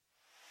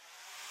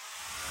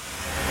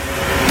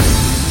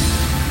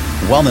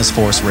Wellness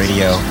Force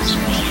Radio.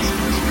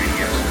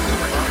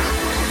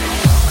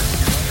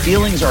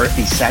 Feelings are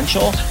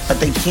essential, but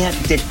they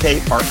can't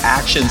dictate our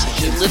actions.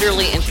 We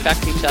literally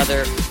infect each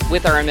other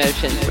with our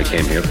emotions. We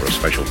came here for a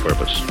special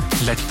purpose.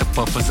 Let the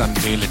purpose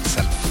unveil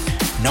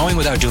itself. Knowing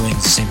without doing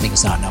is the same thing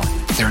as not knowing.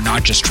 They're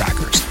not just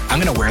trackers.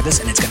 I'm going to wear this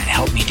and it's going to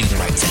help me do the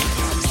right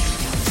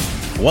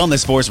thing.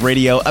 Wellness Force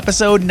Radio,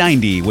 episode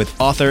 90,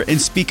 with author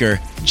and speaker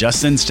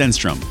Justin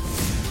Stenstrom.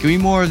 Give me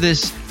more of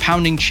this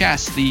pounding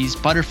chest, these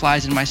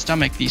butterflies in my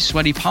stomach, these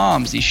sweaty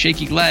palms, these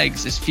shaky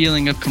legs, this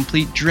feeling of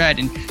complete dread.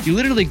 And you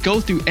literally go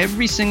through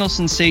every single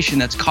sensation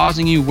that's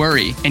causing you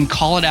worry and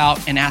call it out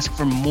and ask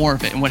for more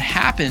of it. And what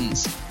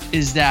happens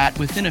is that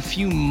within a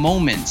few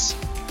moments,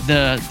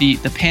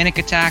 the panic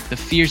attack, the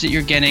fears that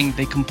you're getting,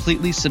 they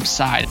completely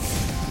subside.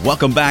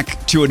 Welcome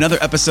back to another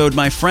episode,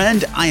 my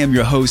friend. I am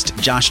your host,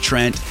 Josh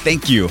Trent.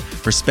 Thank you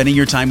for spending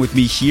your time with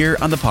me here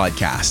on the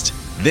podcast.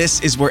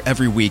 This is where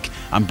every week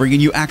I'm bringing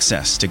you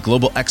access to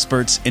global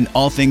experts in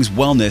all things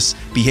wellness,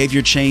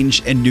 behavior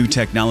change, and new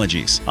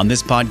technologies. On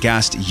this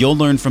podcast, you'll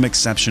learn from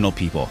exceptional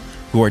people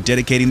who are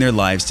dedicating their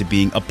lives to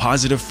being a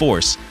positive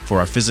force for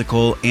our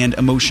physical and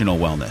emotional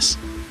wellness.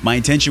 My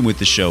intention with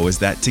the show is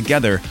that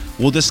together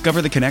we'll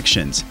discover the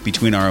connections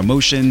between our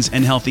emotions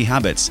and healthy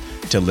habits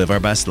to live our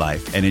best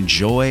life and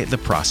enjoy the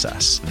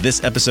process.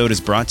 This episode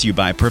is brought to you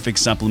by Perfect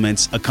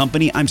Supplements, a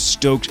company I'm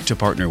stoked to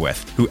partner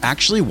with, who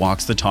actually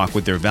walks the talk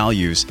with their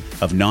values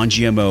of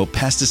non-GMO,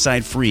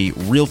 pesticide-free,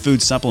 real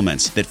food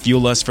supplements that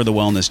fuel us for the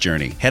wellness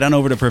journey. Head on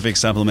over to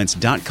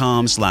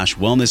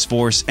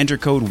perfectsupplements.com/wellnessforce, enter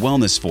code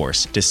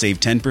wellnessforce to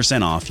save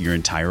 10% off your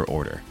entire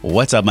order.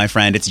 What's up, my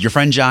friend? It's your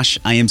friend Josh.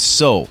 I am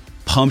so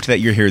pumped that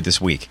you're here this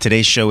week.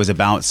 Today's show is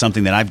about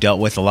something that I've dealt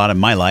with a lot in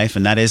my life,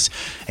 and that is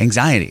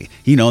anxiety.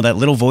 You know, that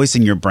little voice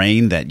in your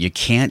brain that you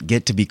can't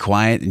get to be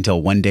quiet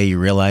until one day you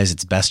realize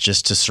it's best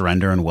just to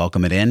surrender and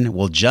welcome it in.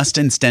 Well,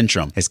 Justin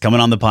Stenstrom is coming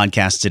on the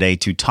podcast today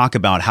to talk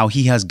about how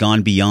he has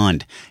gone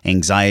beyond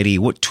anxiety,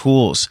 what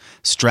tools,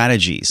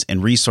 strategies,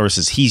 and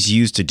resources he's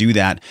used to do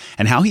that,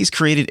 and how he's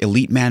created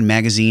Elite Man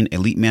Magazine,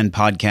 Elite Man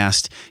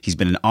Podcast. He's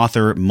been an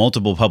author,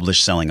 multiple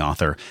published selling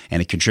author, and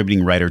a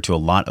contributing writer to a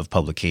lot of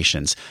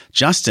publications.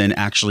 Justin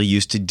actually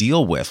used to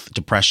deal with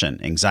depression,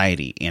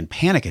 anxiety, and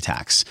panic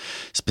attacks,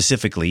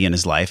 specifically in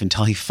his life,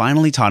 until he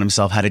finally taught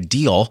himself how to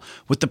deal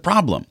with the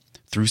problem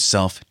through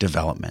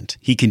self-development.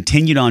 He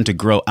continued on to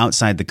grow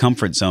outside the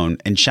comfort zone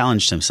and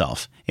challenged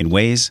himself in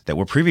ways that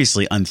were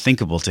previously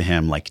unthinkable to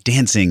him, like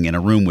dancing in a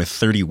room with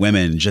 30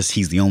 women, just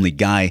he's the only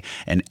guy,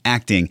 and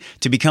acting,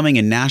 to becoming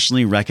a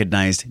nationally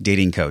recognized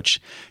dating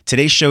coach.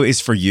 Today's show is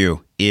for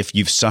you if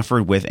you've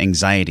suffered with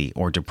anxiety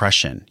or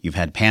depression, you've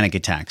had panic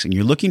attacks, and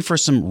you're looking for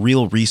some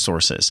real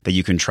resources that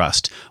you can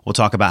trust. We'll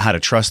talk about how to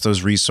trust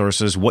those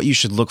resources, what you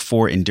should look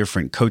for in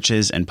different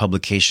coaches and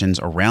publications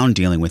around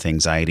dealing with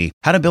anxiety,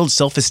 how to build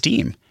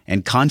self-esteem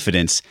and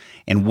confidence,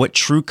 and what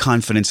true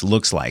confidence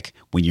looks like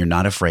when you're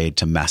not afraid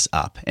to mess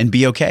up and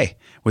be okay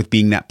with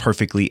being that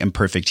perfectly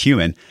imperfect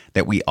human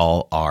that we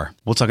all are.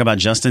 We'll talk about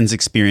Justin's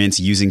experience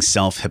using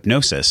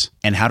self-hypnosis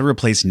and how to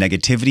replace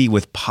negativity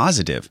with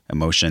positive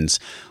emotions.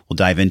 We'll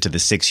dive into the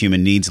 6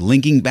 human needs,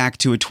 linking back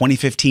to a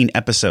 2015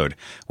 episode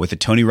with a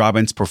Tony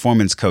Robbins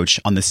performance coach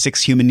on the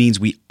 6 human needs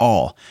we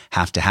all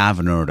have to have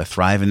in order to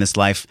thrive in this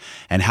life,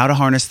 and how to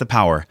harness the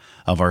power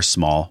of our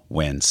small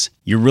wins.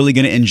 You're really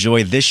going to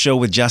enjoy this show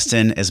with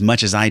Justin as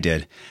much as I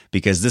did,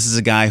 because this is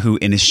a guy who,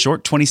 in his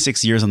short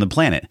 26 years on the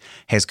planet,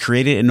 has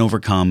created and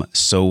overcome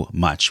so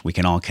much. We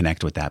can all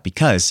connect with that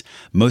because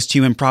most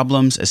human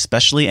problems,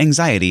 especially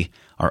anxiety,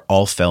 are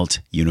all felt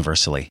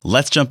universally.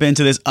 Let's jump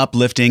into this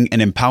uplifting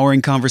and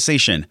empowering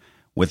conversation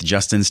with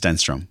Justin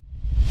Stenstrom.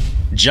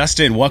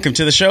 Justin, welcome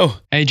to the show.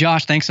 Hey,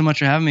 Josh, thanks so much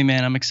for having me,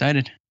 man. I'm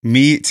excited.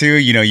 Me too.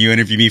 You know, you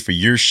interviewed me for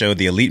your show,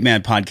 the Elite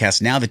Man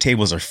Podcast. Now the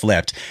tables are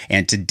flipped.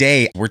 And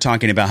today we're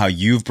talking about how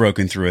you've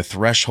broken through a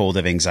threshold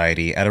of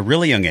anxiety at a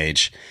really young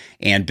age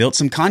and built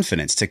some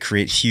confidence to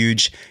create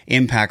huge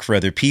impact for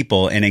other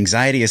people. And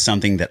anxiety is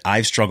something that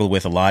I've struggled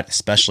with a lot,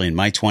 especially in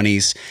my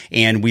 20s.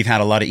 And we've had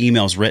a lot of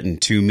emails written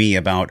to me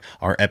about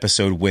our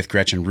episode with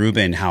Gretchen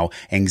Rubin, how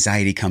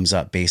anxiety comes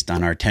up based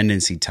on our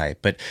tendency type.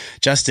 But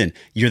Justin,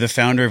 you're the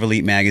founder of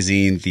Elite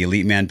Magazine, the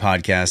Elite Man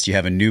Podcast. You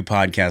have a new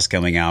podcast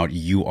coming out.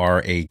 You are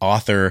an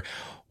author.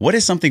 What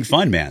is something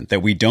fun, man,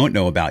 that we don't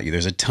know about you?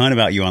 There's a ton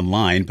about you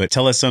online, but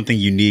tell us something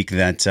unique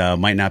that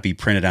might not be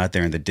printed out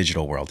there in the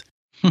digital world.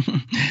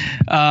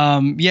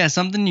 Yeah,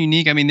 something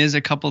unique. I mean, there's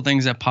a couple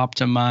things that pop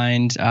to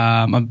mind.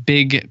 I'm a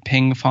big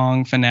ping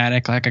pong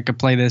fanatic. Like, I could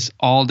play this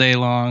all day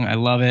long. I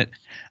love it.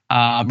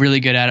 Really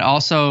good at it.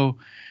 Also,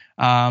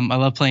 I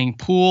love playing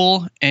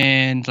pool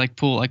and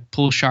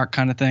pool shark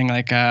kind of thing.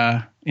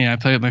 I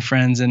play with my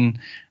friends, and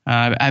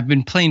I've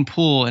been playing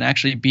pool and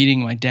actually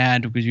beating my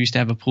dad, because we used to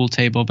have a pool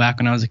table back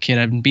when I was a kid.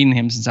 I've been beating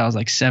him since I was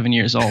like 7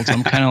 years old. So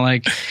I'm kind of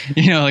like,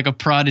 like a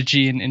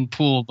prodigy in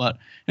pool. But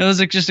those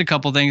are just a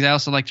couple things. I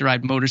also like to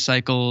ride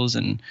motorcycles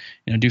and,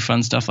 do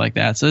fun stuff like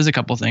that. So there's a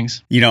couple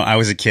things. I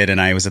was a kid and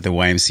I was at the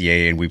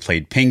YMCA and we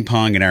played ping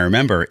pong. And I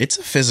remember it's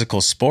a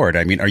physical sport.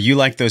 I mean, are you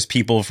like those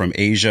people from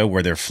Asia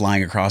where they're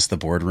flying across the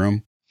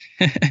boardroom?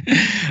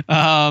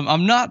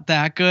 I'm not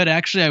that good.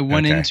 Actually, I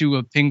went into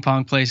a ping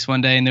pong place one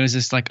day and there was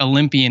this like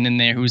Olympian in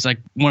there who was like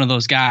one of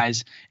those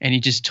guys, and he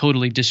just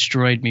totally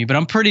destroyed me. But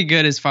I'm pretty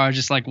good as far as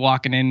just like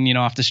walking in,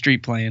 off the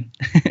street playing.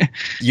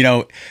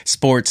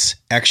 Sports,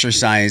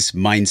 exercise,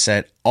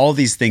 mindset, all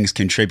these things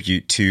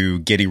contribute to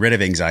getting rid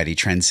of anxiety,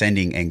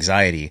 transcending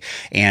anxiety.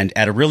 And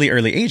at a really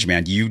early age,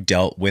 man, you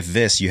dealt with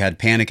this. You had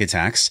panic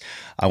attacks.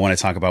 I want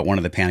to talk about one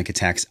of the panic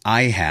attacks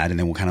I had, and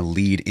then we'll kind of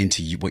lead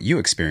into what you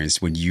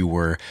experienced when you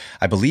were,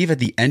 I believe, at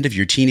the end of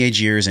your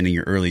teenage years and in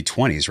your early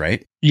 20s,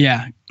 right?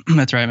 Yeah,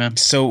 that's right, man.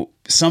 So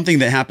something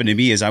that happened to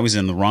me is I was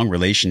in the wrong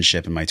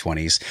relationship in my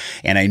 20s,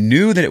 and I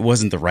knew that it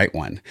wasn't the right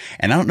one.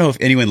 And I don't know if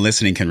anyone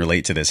listening can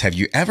relate to this. Have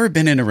you ever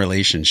been in a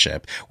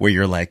relationship where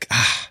you're like,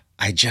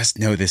 I just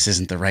know this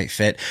isn't the right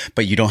fit,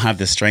 but you don't have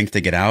the strength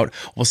to get out?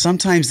 Well,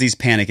 sometimes these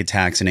panic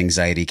attacks and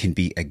anxiety can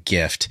be a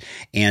gift.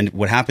 And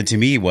what happened to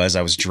me was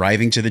I was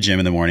driving to the gym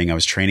in the morning. I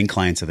was training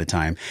clients at the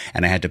time,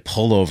 and I had to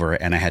pull over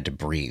and I had to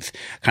breathe.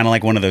 Kind of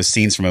like one of those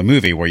scenes from a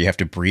movie where you have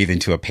to breathe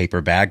into a paper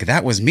bag.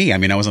 That was me. I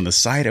mean, I was on the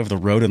side of the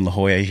road in La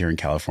Jolla here in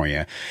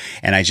California,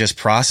 and I just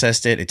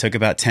processed it. It took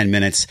about 10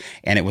 minutes,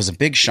 and it was a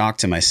big shock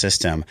to my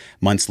system.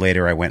 Months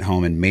later, I went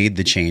home and made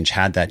the change,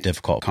 had that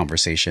difficult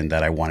conversation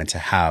that I wanted to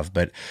have.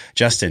 But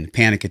Justin,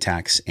 panic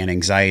attacks and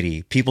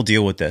anxiety, people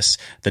deal with this.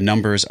 The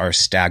numbers are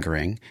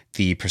staggering.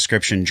 The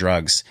prescription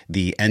drugs,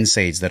 the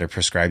NSAIDs that are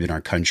prescribed in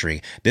our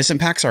country, this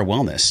impacts our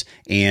wellness.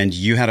 And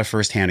you had a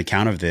firsthand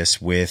account of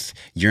this with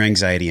your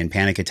anxiety and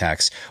panic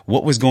attacks.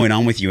 What was going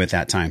on with you at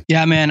that time?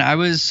 Yeah, man,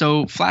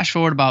 flash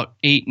forward about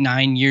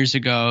 8-9 years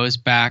ago, is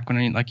back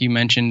when, like you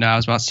mentioned, I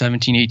was about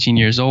 17, 18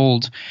 years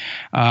old.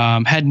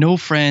 Had no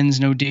friends,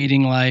 no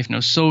dating life,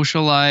 no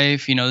social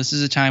life. This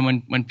is a time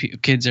when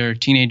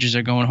teenagers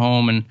are going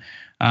home and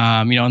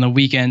on the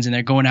weekends, and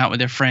they're going out with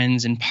their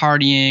friends and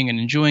partying and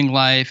enjoying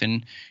life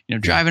and,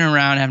 driving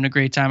around, having a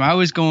great time. I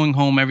was going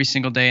home every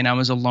single day, and I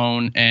was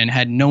alone and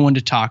had no one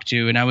to talk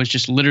to. And I was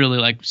just literally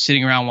like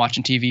sitting around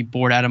watching TV,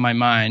 bored out of my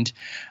mind,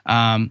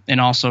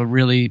 and also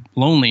really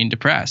lonely and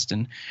depressed.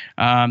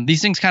 And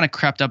these things kind of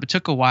crept up. It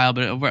took a while,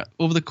 but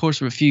over the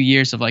course of a few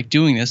years of like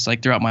doing this,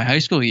 like throughout my high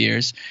school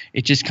years,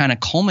 it just kind of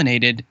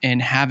culminated in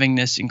having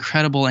this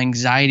incredible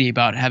anxiety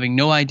about having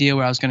no idea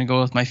where I was going to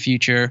go with my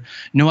future,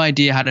 no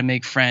idea how to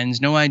make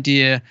friends, no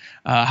idea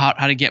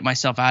how to get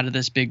myself out of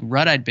this big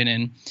rut I'd been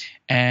in.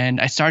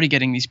 And I started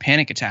getting these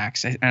panic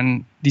attacks.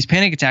 And these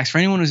panic attacks, for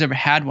anyone who's ever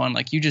had one,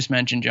 like you just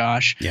mentioned,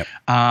 Josh, yep.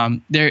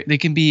 They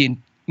can be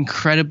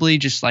incredibly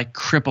just like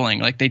crippling.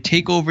 Like they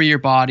take over your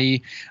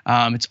body.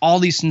 It's all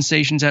these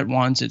sensations at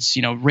once. It's,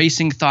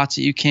 racing thoughts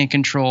that you can't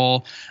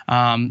control,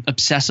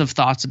 obsessive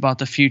thoughts about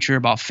the future,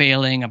 about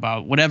failing,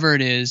 about whatever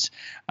it is,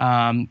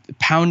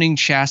 pounding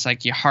chest,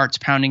 like your heart's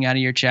pounding out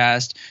of your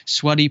chest,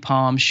 sweaty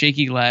palms,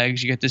 shaky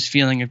legs. You get this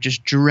feeling of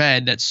just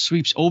dread that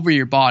sweeps over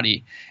your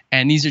body.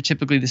 And these are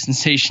typically the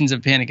sensations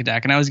of panic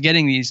attack. And I was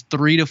getting these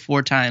 3 to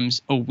 4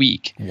 times a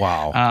week.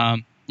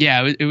 Wow.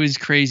 It was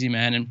crazy,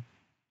 man. And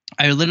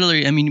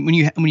when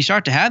you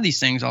start to have these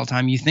things all the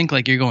time, you think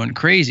like you're going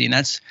crazy. And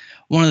that's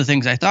one of the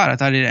things I thought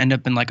it'd end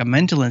up in like a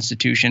mental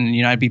institution,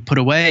 and, I'd be put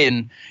away,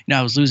 and,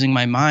 I was losing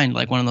my mind,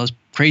 like one of those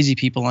crazy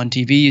people on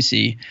TV you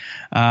see.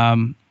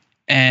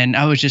 And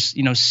I was just,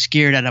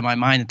 scared out of my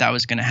mind that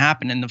was going to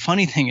happen. And the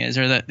funny thing is,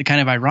 or the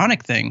kind of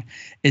ironic thing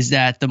is,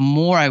 that the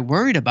more I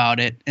worried about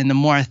it and the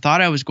more I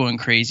thought I was going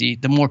crazy,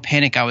 the more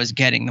panic I was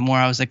getting, the more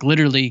I was like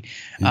literally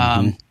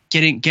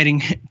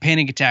getting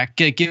panic attack,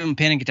 giving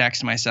panic attacks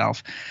to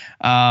myself.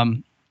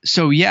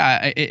 So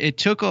yeah, it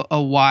took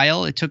a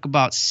while. It took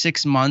about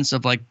 6 months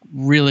of like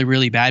really,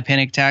 really bad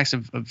panic attacks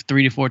of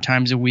 3 to 4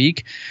 times a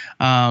week.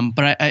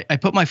 But I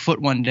put my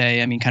foot one day,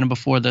 kind of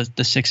before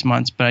the 6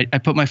 months, but I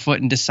put my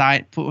foot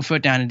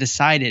down and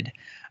decided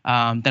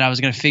that I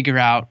was going to figure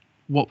out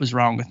what was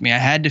wrong with me. I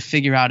had to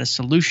figure out a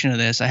solution to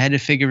this. I had to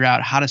figure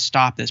out how to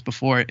stop this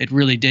before it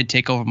really did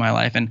take over my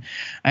life. And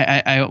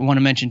I want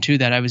to mention too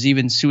that I was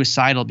even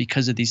suicidal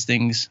because of these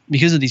things,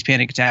 because of these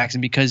panic attacks,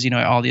 and because,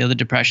 all the other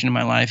depression in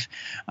my life.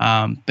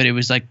 But it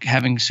was like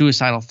having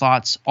suicidal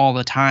thoughts all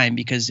the time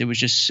because it was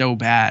just so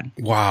bad.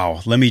 Wow.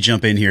 Let me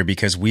jump in here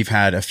because we've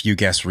had a few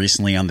guests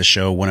recently on the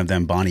show. One of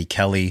them, Bonnie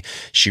Kelly,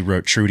 she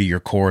wrote True to Your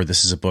Core.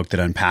 This is a book that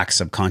unpacks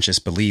subconscious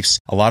beliefs.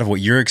 A lot of what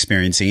you're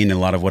experiencing and a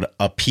lot of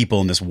what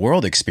people in this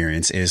world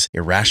experience is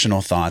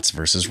irrational thoughts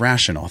versus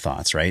rational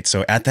thoughts, right?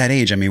 So at that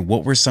age,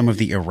 what were some of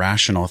the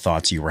irrational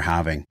thoughts you were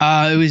having?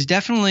 It was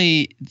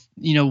definitely,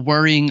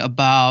 worrying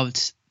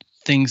about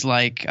things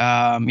like,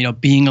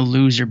 being a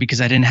loser because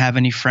I didn't have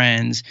any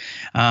friends,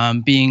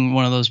 being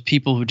one of those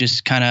people who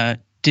just kind of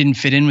didn't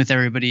fit in with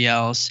everybody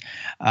else.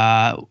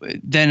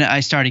 Then I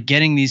started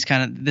getting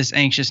this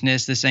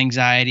anxiousness, this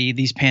anxiety,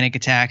 these panic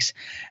attacks.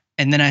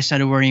 And then I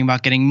started worrying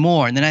about getting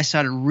more. And then I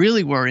started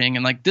really worrying.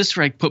 And like this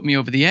put me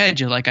over the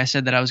edge of, like I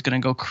said, that I was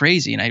going to go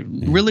crazy. And I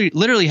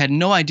literally had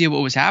no idea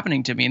what was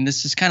happening to me. And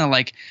this is kind of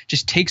like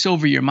just takes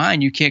over your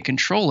mind. You can't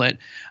control it.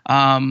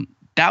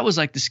 That was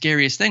like the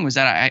scariest thing, was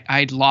that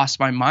I'd lost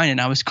my mind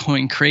and I was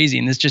going crazy.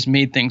 And this just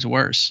made things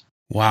worse.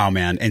 Wow,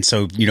 man. And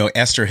so,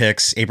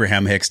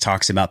 Abraham Hicks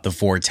talks about the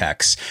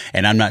vortex,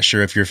 and I'm not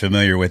sure if you're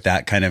familiar with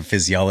that kind of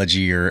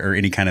physiology or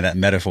any kind of that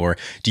metaphor.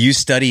 Do you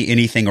study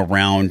anything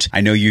around,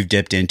 I know you've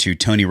dipped into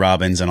Tony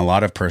Robbins and a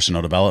lot of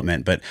personal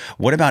development, but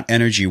what about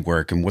energy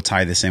work and we'll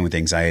tie this in with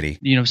anxiety?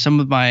 Some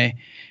of my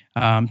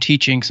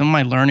teaching, some of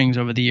my learnings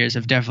over the years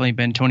have definitely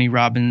been Tony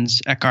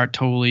Robbins, Eckhart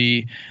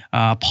Tolle,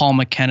 Paul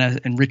McKenna,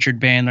 and Richard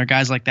Bandler,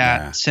 guys like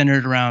that,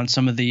 centered around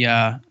some of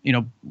the,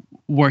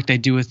 work they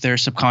do with their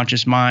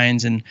subconscious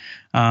minds and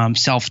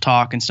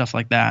self-talk and stuff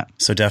like that.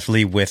 So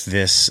definitely with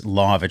this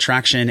law of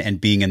attraction and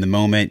being in the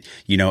moment,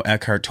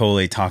 Eckhart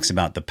Tolle talks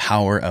about the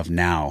power of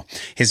now.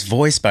 His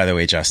voice, by the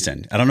way,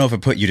 Justin, I don't know if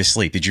it put you to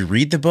sleep. Did you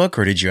read the book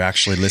or did you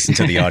actually listen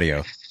to the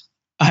audio?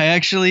 I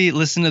actually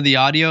listened to the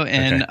audio,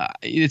 and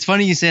it's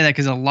funny you say that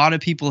because a lot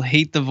of people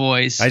hate the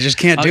voice. I just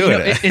can't do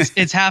it.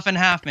 It's half and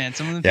half, man.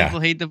 Some of the people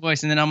hate the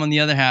voice, and then I'm on the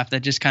other half that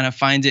just kind of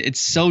finds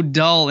it's so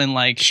dull and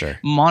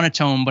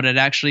monotone, but it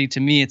actually, to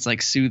me, it's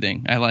like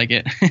soothing. I like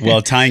it.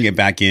 Well, tying it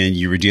back in,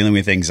 you were dealing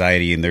with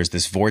anxiety, and there's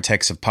this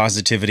vortex of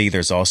positivity.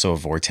 There's also a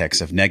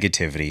vortex of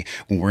negativity.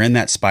 When we're in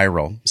that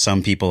spiral,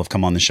 some people have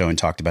come on the show and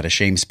talked about a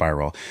shame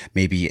spiral.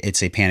 Maybe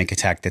it's a panic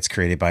attack that's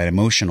created by an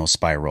emotional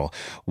spiral.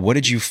 What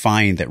did you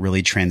find that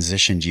really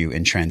transitioned you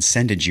and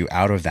transcended you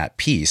out of that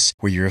piece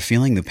where you're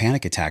feeling the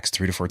panic attacks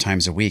 3 to 4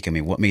 times a week? I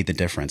mean, what made the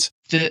difference?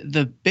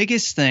 The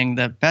biggest thing,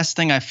 the best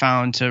thing I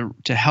found to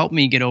help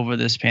me get over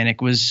this panic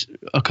was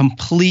a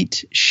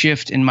complete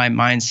shift in my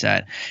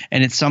mindset.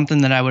 And it's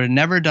something that I would have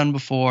never done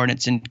before. And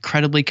it's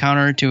incredibly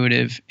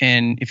counterintuitive.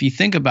 And if you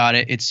think about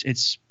it,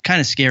 it's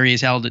kind of scary as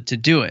hell to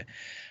do it.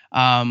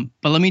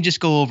 But let me just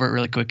go over it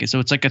really quickly. So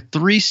it's like a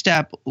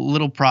 3-step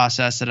little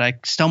process that I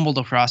stumbled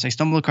across. I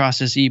stumbled across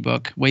this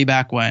ebook way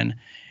back when.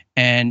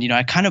 And,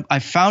 I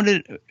found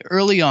it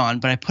early on,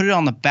 but I put it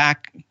on the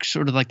back,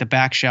 sort of like the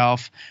back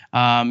shelf,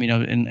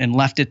 and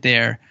left it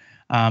there,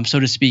 so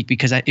to speak,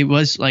 because it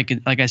was like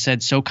I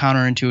said, so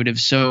counterintuitive,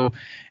 so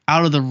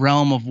out of the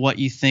realm of what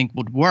you think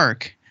would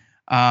work.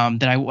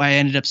 That I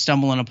ended up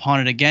stumbling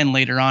upon it again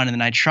later on. And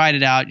then I tried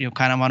it out,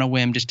 kind of on a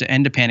whim just to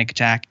end a panic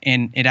attack.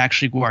 And it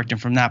actually worked.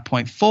 And from that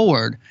point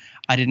forward,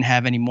 I didn't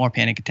have any more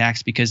panic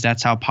attacks because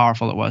that's how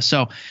powerful it was.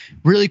 So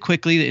really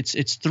quickly,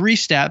 it's 3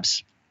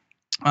 steps.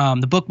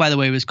 The book, by the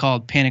way, was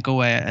called Panic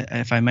Away,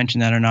 if I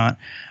mentioned that or not.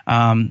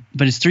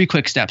 But it's 3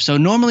 quick steps. So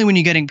normally when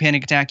you're getting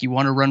panic attack, you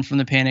want to run from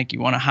the panic. You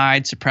want to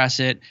hide, suppress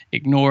it,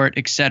 ignore it,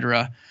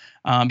 etc.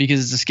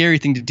 Because it's a scary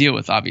thing to deal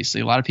with,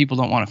 obviously. A lot of people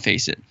don't want to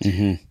face it.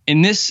 Mm-hmm.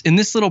 In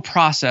this little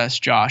process,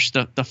 Josh,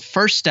 the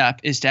first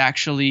step is to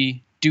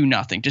actually do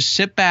nothing. Just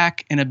sit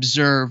back and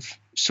observe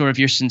sort of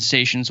your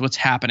sensations, what's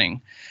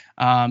happening.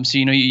 So,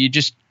 you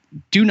just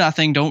do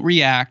nothing, don't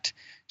react,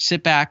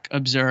 sit back,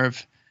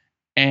 observe.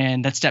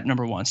 And that's step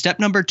number 1. Step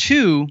number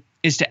 2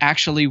 is to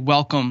actually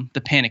welcome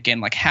the panic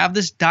in, like have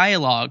this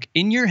dialogue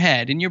in your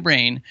head, in your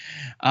brain,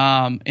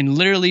 and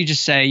literally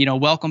just say,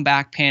 welcome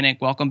back panic,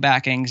 welcome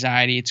back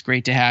anxiety. It's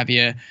great to have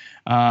you.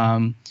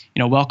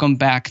 Welcome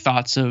back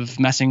thoughts of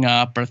messing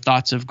up or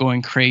thoughts of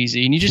going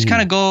crazy. And you just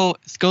kind of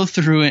go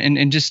through it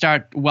and just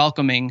start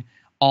welcoming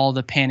all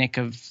the panic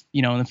of,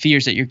 the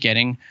fears that you're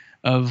getting,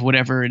 of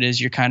whatever it is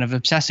you're kind of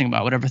obsessing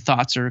about, whatever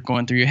thoughts are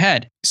going through your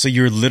head. So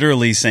you're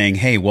literally saying,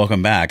 hey,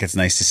 welcome back. It's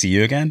nice to see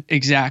you again.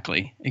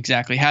 Exactly.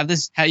 Have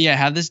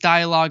this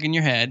dialogue in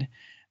your head,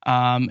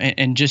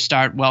 and just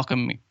start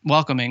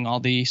welcoming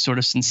all the sort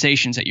of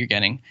sensations that you're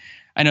getting.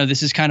 I know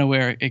this is kind of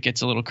where it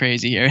gets a little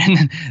crazy here. And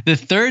then the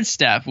third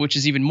step, which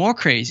is even more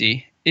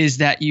crazy, is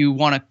that you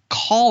want to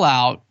call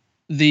out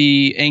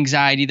the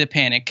anxiety, the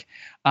panic,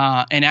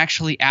 and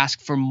actually ask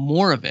for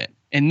more of it.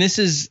 And this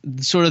is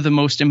sort of the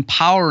most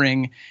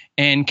empowering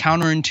and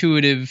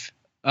counterintuitive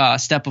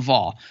step of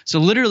all. So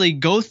literally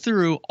go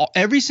through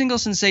every single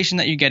sensation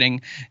that you're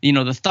getting,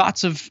 the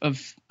thoughts of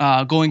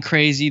going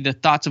crazy, the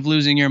thoughts of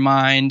losing your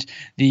mind,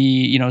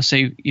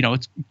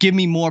 give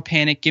me more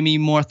panic, give me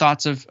more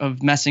thoughts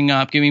of messing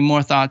up, give me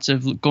more thoughts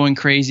of going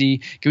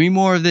crazy, give me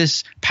more of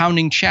this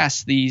pounding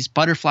chest, these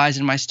butterflies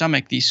in my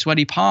stomach, these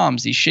sweaty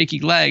palms, these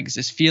shaky legs,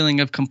 this feeling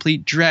of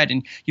complete dread.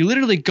 And you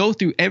literally go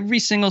through every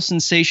single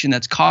sensation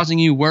that's causing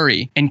you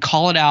worry and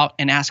call it out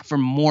and ask for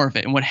more of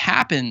it. And what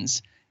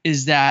happens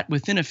is that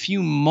within a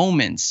few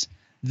moments,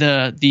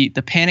 the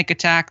panic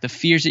attack, the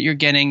fears that you're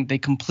getting, they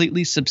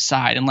completely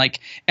subside. And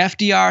like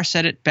FDR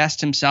said it best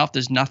himself,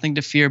 there's nothing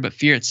to fear but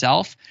fear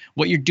itself.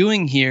 What you're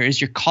doing here is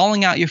you're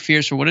calling out your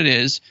fears for what it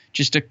is,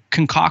 just a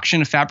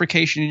concoction, a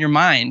fabrication in your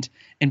mind,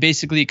 and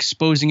basically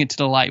exposing it to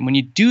the light. And when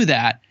you do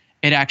that,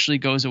 it actually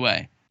goes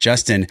away.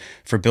 Justin,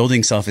 for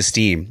building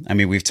self-esteem, I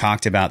mean, we've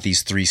talked about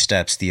these 3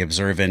 steps, the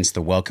observance,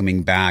 the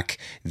welcoming back,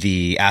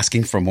 the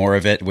asking for more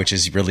of it, which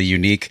is really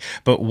unique.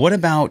 But what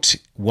about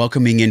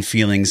welcoming in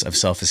feelings of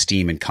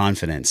self-esteem and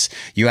confidence?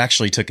 You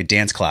actually took a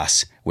dance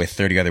class with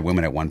 30 other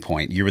women at one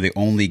point. You were the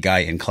only guy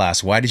in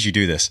class. Why did you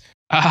do this?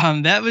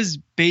 That was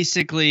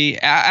basically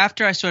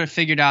after I sort of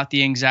figured out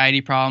the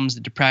anxiety problems,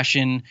 the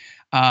depression.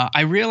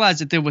 I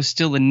realized that there was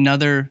still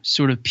another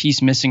sort of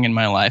piece missing in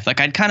my life. Like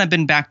I'd kind of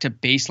been back to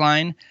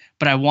baseline,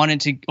 but I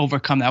wanted to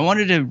overcome that. I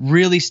wanted to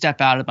really step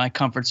out of my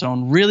comfort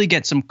zone, really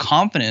get some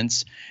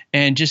confidence,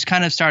 and just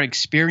kind of start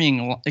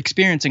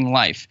experiencing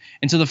life.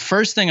 And so the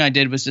first thing I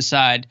did was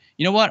decide,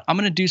 you know what, I'm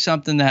going to do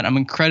something that I'm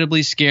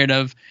incredibly scared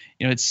of.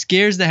 You know, it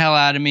scares the hell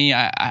out of me.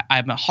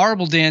 I'm a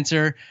horrible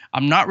dancer.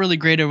 I'm not really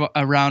great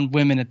around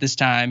women at this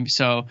time.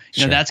 So,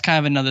 you know, that's kind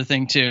of another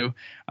thing too.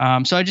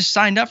 So I just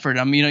signed up for it.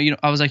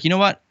 I was like, you know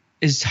what,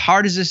 as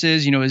hard as this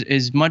is,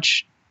 as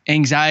much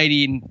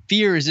anxiety and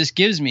fear as this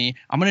gives me,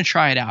 I'm going to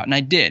try it out. And I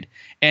did.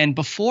 And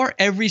before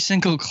every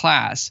single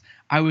class,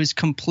 I was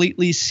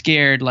completely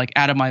scared, like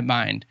out of my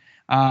mind.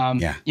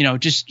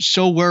 Just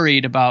so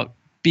worried about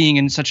being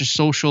in such a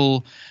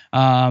social,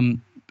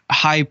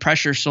 high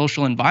pressure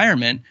social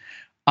environment.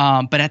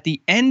 But at the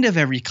end of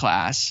every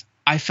class,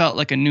 I felt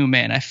like a new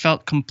man. I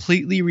felt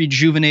completely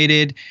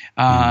rejuvenated,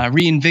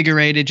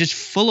 reinvigorated, just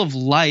full of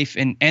life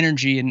and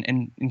energy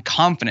and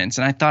confidence.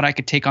 And I thought I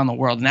could take on the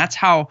world. And that's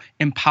how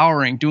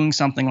empowering doing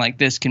something like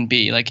this can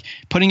be. Like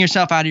putting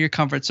yourself out of your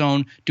comfort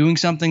zone, doing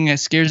something that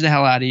scares the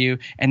hell out of you,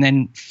 and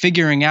then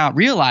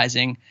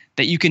realizing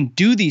that you can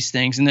do these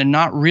things and they're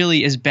not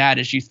really as bad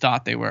as you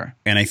thought they were.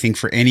 And I think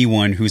for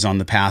anyone who's on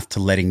the path to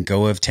letting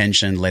go of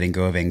tension, letting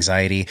go of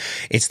anxiety,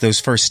 it's those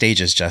first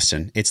stages,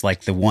 Justin. It's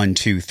like the 1,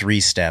 2,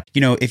 3 step.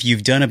 You know, if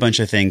you've done a bunch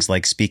of things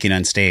like speaking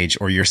on stage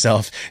or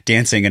yourself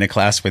dancing in a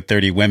class with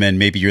 30 women,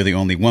 maybe you're the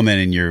only woman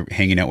and you're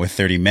hanging out with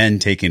 30 men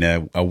taking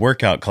a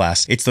workout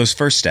class. It's those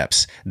first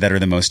steps that are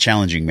the most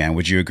challenging, man.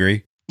 Would you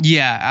agree?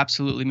 Yeah,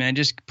 absolutely, man.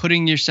 Just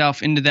putting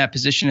yourself into that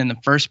position in the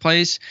first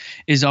place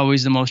is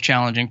always the most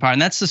challenging part.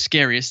 And that's the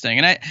scariest thing.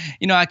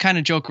 And I kind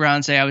of joke around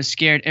and say I was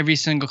scared every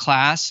single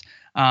class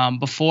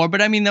before,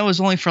 but I mean, that was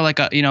only for like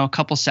a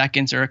couple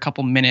seconds or a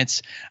couple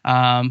minutes.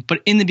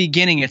 But in the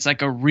beginning, it's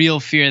like a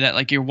real fear that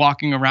like you're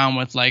walking around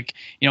with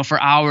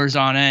for hours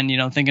on end,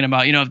 thinking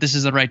about, if this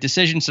is the right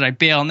decision. Should I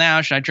bail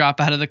now? Should I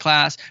drop out of the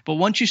class? But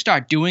once you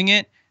start doing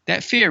it,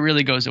 that fear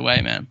really goes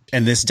away, man.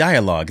 And this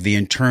dialogue, the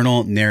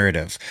internal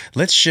narrative,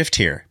 let's shift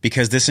here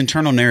because this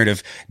internal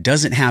narrative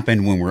doesn't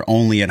happen when we're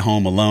only at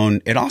home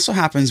alone. It also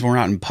happens when we're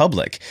out in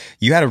public.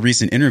 You had a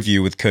recent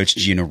interview with Coach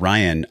Gina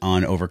Ryan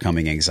on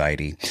overcoming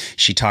anxiety.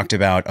 She talked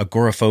about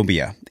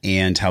agoraphobia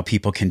and how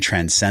people can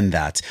transcend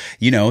that.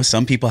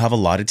 Some people have a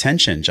lot of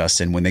tension,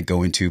 Justin, when they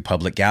go into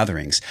public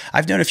gatherings.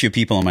 I've known a few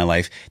people in my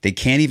life, they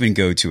can't even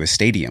go to a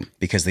stadium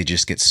because they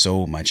just get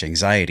so much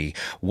anxiety.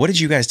 What did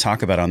you guys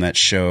talk about on that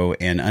show,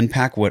 and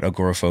unpack what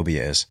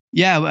agoraphobia is?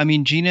 Yeah, I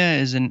mean, Gina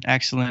is an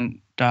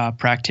excellent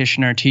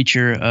practitioner,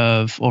 teacher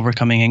of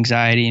overcoming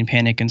anxiety and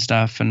panic and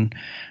stuff. And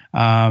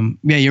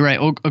you're right.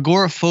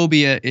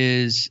 Agoraphobia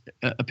is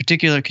a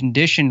particular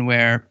condition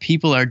where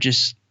people are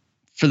just,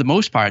 for the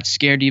most part,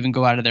 scared to even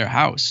go out of their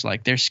house.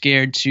 Like they're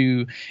scared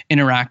to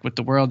interact with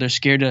the world. They're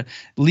scared to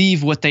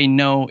leave what they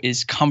know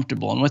is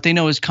comfortable. And what they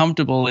know is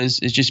comfortable is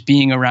just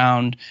being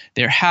around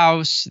their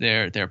house,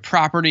 their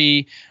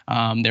property,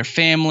 their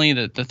family,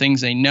 the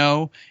things they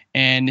know.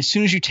 And as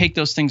soon as you take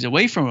those things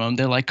away from them,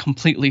 they're like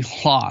completely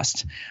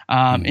lost.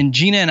 And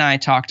Gina and I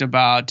talked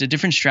about the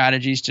different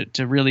strategies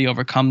to really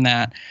overcome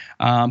that.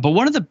 But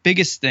one of the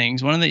biggest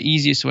things, one of the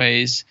easiest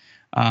ways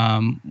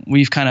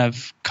we've kind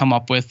of come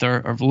up with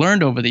or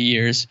learned over the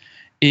years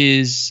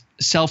is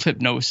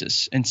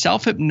self-hypnosis. And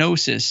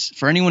self-hypnosis,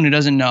 for anyone who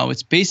doesn't know,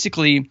 it's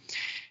basically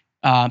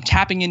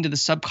tapping into the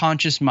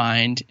subconscious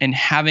mind and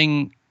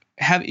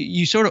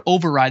you sort of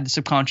override the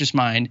subconscious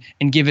mind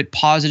and give it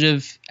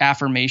positive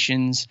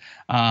affirmations,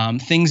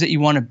 things that you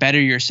want to better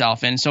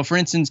yourself in. So for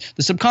instance,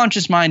 the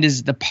subconscious mind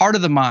is the part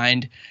of the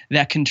mind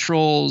that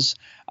controls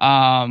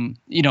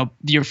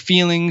your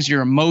feelings,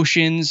 your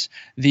emotions,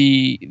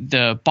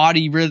 the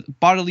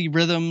bodily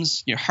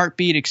rhythms, your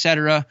heartbeat,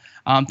 etc.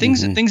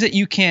 Things that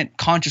you can't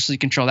consciously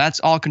control. That's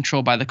all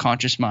controlled by the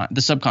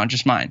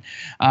subconscious mind.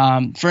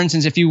 For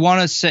instance, if you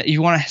want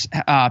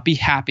to be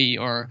happy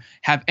or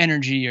have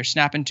energy or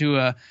snap out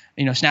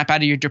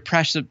of your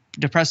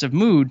depressive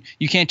mood,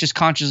 you can't just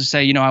consciously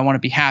say, I want to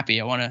be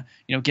happy. I want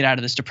to, get out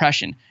of this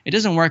depression. It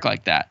doesn't work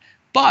like that.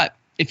 But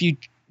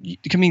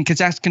because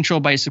that's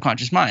controlled by your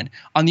subconscious mind.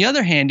 On the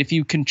other hand, if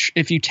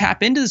you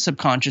tap into the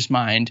subconscious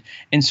mind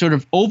and sort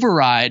of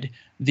override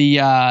the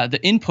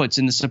inputs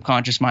in the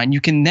subconscious mind, you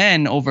can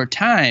then over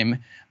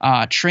time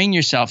train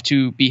yourself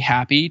to be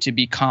happy, to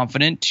be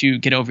confident, to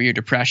get over your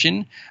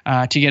depression,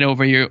 to get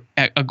over your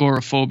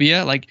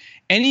agoraphobia, like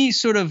any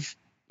sort of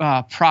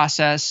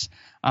process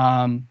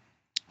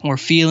or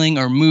feeling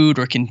or mood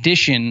or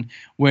condition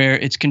where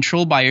it's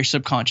controlled by your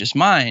subconscious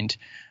mind.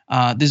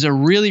 there's a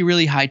really,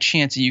 really high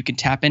chance that you can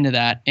tap into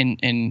that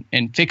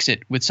and fix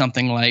it with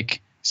something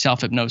like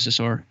self-hypnosis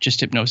or just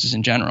hypnosis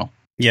in general.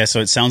 Yeah,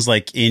 so it sounds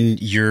like in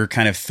your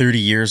kind of 30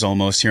 years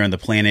almost here on the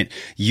planet,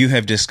 you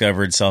have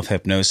discovered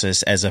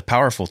self-hypnosis as a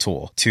powerful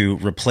tool to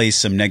replace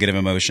some negative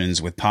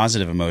emotions with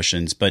positive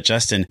emotions. But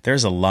Justin,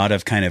 there's a lot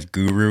of kind of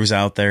gurus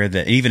out there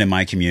that even in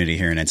my community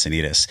here in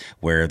Encinitas,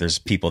 where there's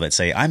people that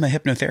say, I'm a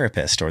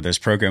hypnotherapist, or there's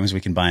programs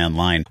we can buy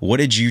online. What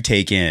did you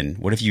take in?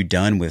 What have you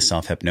done with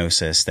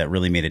self-hypnosis that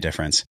really made a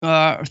difference?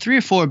 3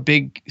 or 4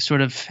 big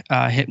sort of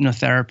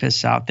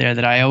hypnotherapists out there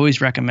that I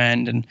always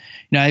recommend. And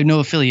I have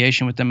no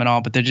affiliation with them at all,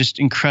 but they're just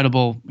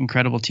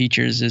incredible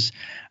teachers is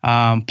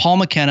Paul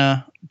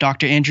McKenna,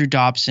 Dr. Andrew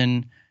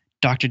Dobson,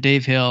 Dr.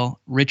 Dave Hill,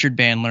 Richard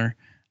Bandler.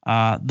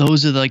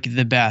 Those are like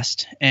the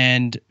best.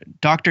 And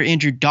Dr.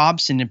 Andrew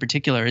Dobson in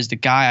particular is the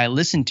guy I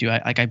listened to.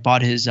 I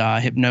bought his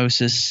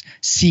hypnosis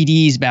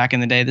CDs back in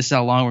the day. This is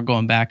how long we're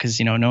going back because,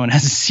 no one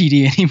has a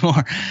CD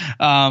anymore.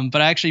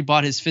 But I actually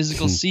bought his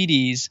physical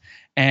CDs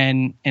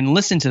and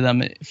listened to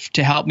them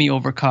to help me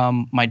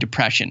overcome my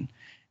depression.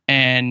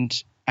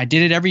 And I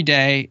did it every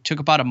day. It took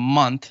about a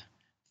month.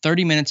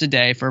 30 minutes a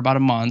day for about a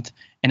month.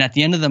 And at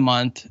the end of the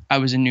month, I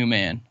was a new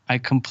man. I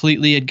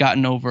completely had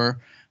gotten over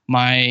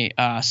my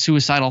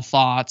suicidal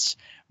thoughts,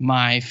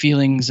 my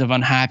feelings of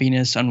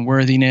unhappiness,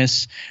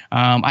 unworthiness.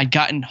 I'd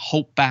gotten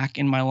hope back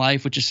in my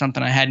life, which is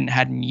something I hadn't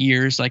had in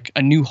years, like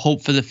a new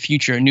hope for the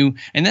future,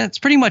 and that's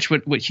pretty much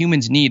what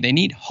humans need. They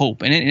need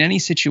hope. And in any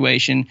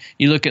situation,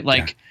 you look at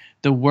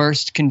the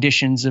worst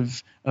conditions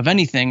of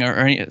anything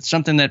or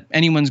something that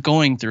anyone's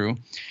going through.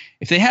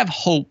 If they have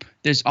hope,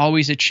 there's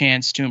always a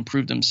chance to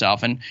improve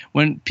themselves. And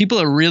when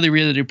people are really,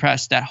 really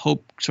depressed, that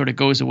hope sort of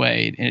goes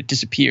away and it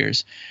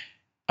disappears.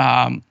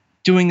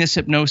 Doing this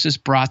hypnosis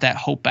brought that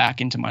hope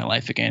back into my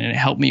life again, and it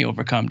helped me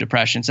overcome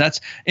depression. So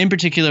that's in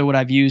particular what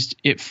I've used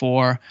it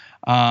for.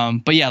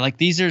 But yeah,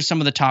 these are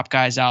some of the top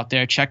guys out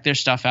there. Check their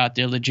stuff out.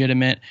 They're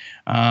legitimate.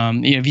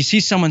 If you see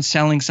someone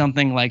selling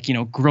something like,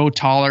 grow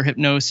taller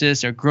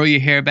hypnosis or grow your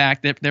hair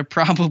back, they're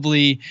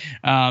probably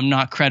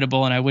not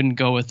credible, and I wouldn't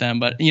go with them.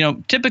 But,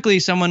 typically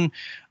someone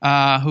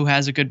who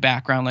has a good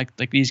background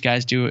like these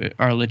guys do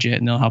are legit,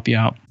 and they'll help you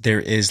out. There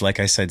is, like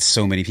I said,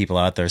 so many people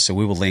out there. So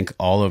we will link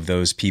all of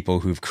those people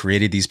who've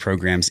created these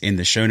programs in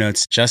the show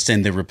notes.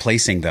 Justin, the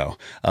replacing, though,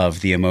 of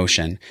the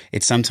emotion,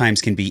 it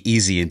sometimes can be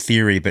easy in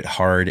theory, but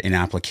hard in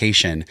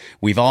application.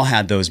 We've all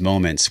had those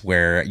moments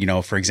where,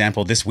 for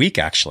example, this week,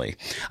 actually,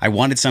 I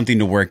wanted something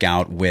to work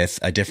out with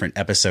a different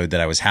episode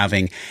that I was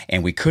having,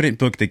 and we couldn't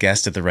book the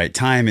guest at the right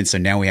time. And so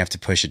now we have to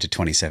push it to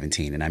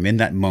 2017. And I'm in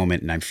that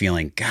moment and I'm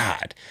feeling,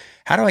 God,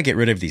 how do I get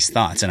rid of these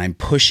thoughts? And I'm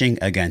pushing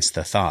against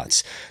the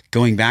thoughts.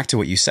 Going back to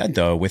what you said,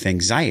 though, with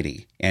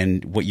anxiety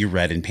and what you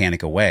read in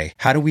Panic Away,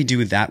 how do we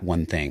do that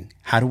one thing?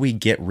 How do we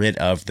get rid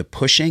of the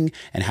pushing,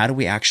 and how do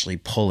we actually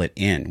pull it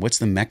in? What's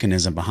the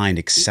mechanism behind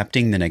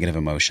accepting the negative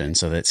emotion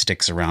so that it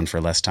sticks around for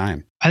less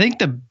time? I think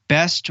the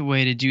best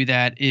way to do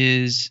that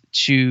is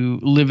to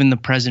live in the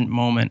present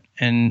moment.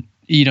 And,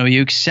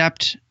 you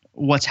accept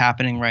what's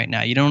happening right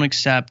now. You don't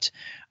accept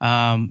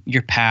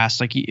your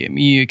past.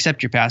 You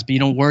accept your past, but you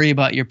don't worry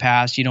about your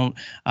past. You don't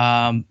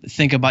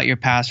think about your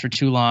past for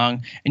too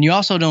long. And you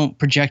also don't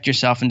project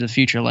yourself into the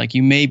future like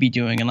you may be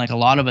doing. And like a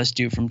lot of us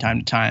do from time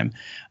to time,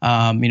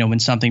 when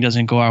something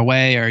doesn't go our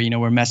way, or,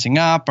 we're messing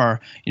up, or,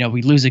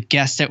 we lose a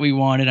guest that we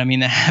wanted. I mean,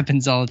 that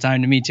happens all the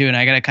time to me too. And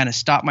I got to kind of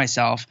stop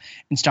myself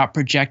and stop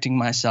projecting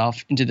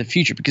myself into the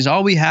future, because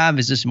all we have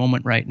is this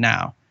moment right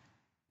now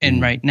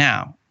and right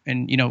now.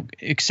 And,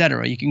 et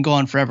cetera. You can go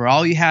on forever.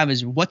 All you have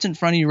is what's in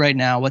front of you right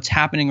now, what's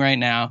happening right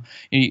now.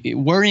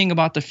 Worrying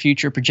about the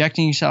future,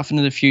 projecting yourself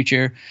into the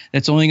future,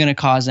 that's only going to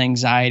cause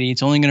anxiety.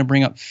 It's only going to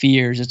bring up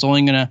fears. It's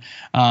only going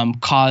to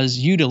cause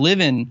you to live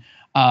in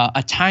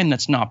a time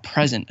that's not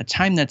present, a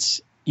time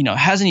that's,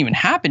 hasn't even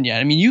happened yet.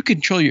 I mean, you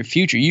control your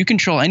future. You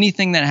control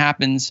anything that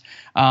happens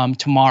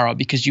tomorrow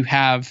because you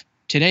have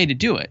today to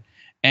do it.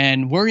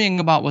 And worrying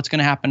about what's going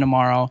to happen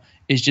tomorrow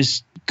is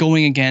just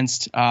going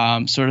against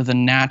sort of the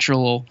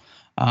natural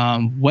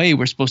way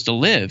we're supposed to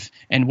live.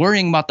 And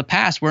worrying about the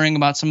past, worrying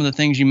about some of the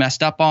things you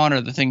messed up on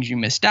or the things you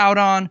missed out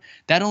on,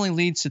 that only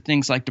leads to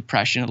things like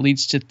depression. It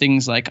leads to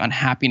things like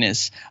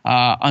unhappiness,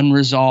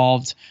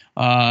 unresolved,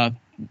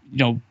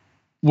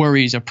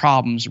 worries or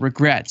problems,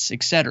 regrets,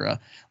 etc.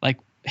 Like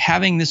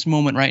having this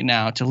moment right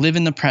now to live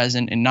in the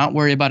present and not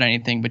worry about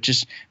anything, but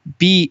just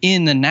be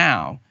in the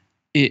now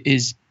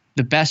is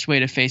the best way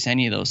to face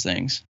any of those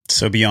things.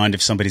 So beyond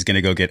if somebody's going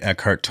to go get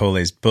Eckhart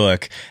Tolle's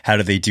book, how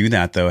do they do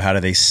that though? How do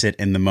they sit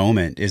in the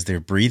moment? Is there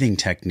breathing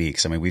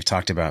techniques? I mean, we've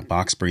talked about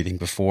box breathing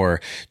before.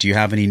 Do you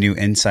have any new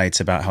insights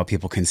about how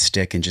people can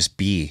stick and just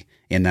be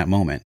in that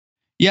moment?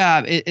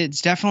 Yeah,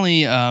 it's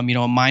definitely, a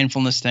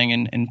mindfulness thing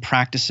and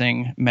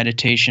practicing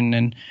meditation.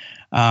 And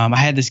I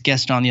had this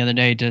guest on the other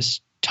day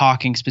just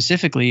talking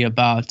specifically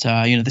about,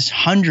 there's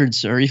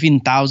hundreds or even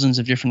thousands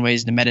of different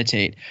ways to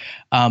meditate.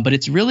 But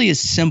it's really as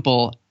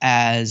simple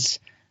as,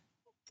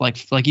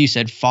 like you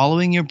said,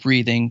 following your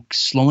breathing,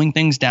 slowing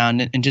things down,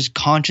 and just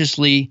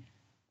consciously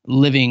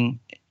living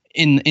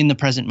in the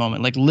present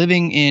moment, like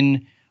living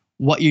in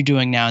what you're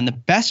doing now. And the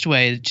best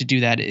way to do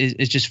that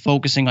is just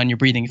focusing on your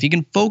breathing. If you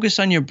can focus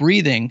on your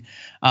breathing,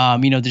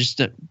 there's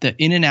the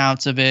in and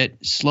outs of it,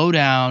 slow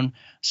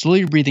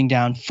your breathing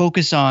down,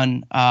 focus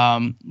on,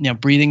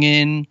 breathing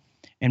in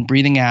and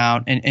breathing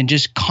out, and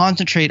just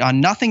concentrate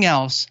on nothing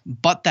else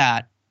but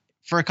that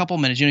for a couple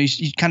minutes.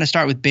 You kind of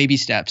start with baby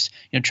steps.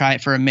 Try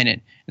it for a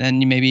minute. Then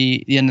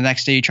the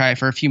next day you try it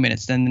for a few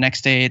minutes. Then the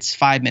next day it's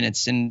 5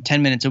 minutes and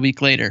 10 minutes a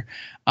week later.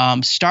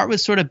 Start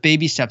with sort of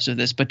baby steps with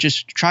this, but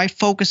just try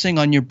focusing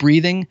on your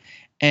breathing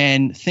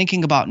and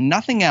thinking about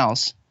nothing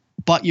else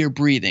but your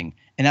breathing.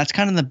 And that's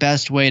kind of the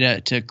best way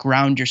to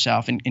ground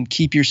yourself and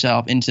keep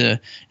yourself into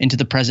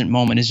the present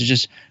moment, is to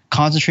just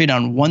concentrate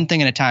on one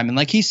thing at a time. And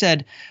like he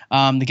said,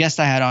 the guest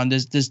I had on,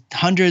 there's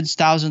hundreds,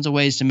 thousands of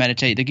ways to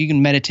meditate. Like you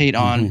can meditate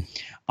on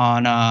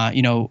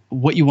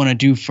what you want to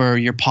do for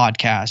your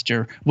podcast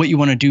or what you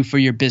want to do for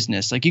your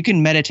business. Like you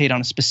can meditate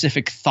on a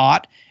specific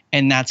thought,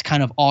 and that's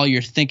kind of all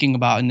you're thinking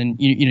about. And then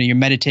you're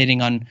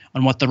meditating on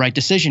what the right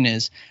decision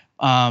is.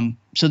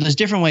 So there's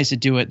different ways to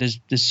do it. There's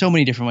so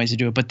many different ways to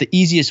do it, but the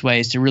easiest way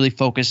is to really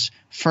focus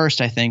first,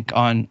 I think,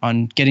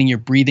 on getting your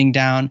breathing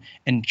down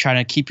and trying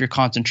to keep your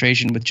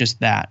concentration with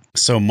just that.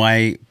 So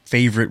my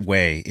favorite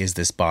way is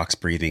this box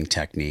breathing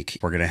technique.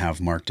 We're going to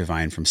have Mark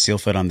Divine from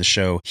SEALFIT on the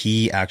show.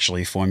 He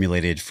actually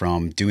formulated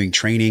from doing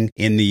training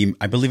in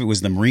I believe it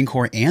was the Marine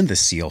Corps and the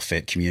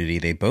SEALFIT community.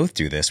 They both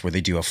do this, where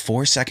they do a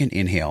 4-second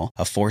inhale,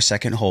 a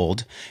 4-second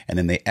hold, and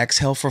then they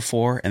exhale for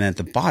 4. And then at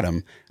the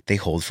bottom, they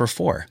hold for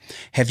 4.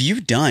 Have you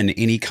done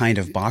any kind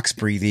of box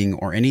breathing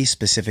or any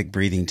specific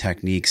breathing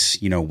techniques?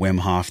 Wim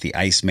Hof, the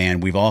Iceman,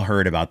 we've all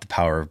heard about the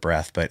power of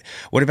breath, but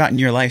what about in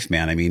your life,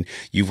 man? I mean,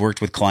 you've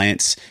worked with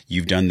clients,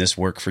 you've done this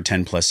work for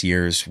 10 plus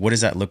years. What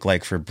does that look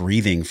like for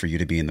breathing for you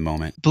to be in the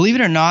moment? Believe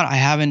it or not, I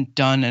haven't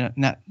done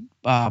that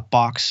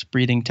box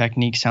breathing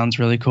technique. Sounds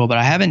really cool, but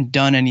I haven't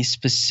done any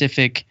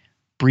specific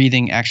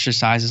breathing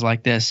exercises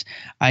like this.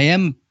 I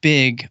am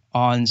big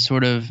on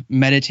sort of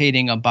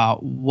meditating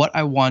about what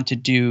I want to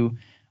do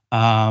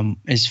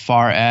as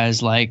far as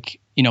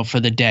for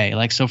the day.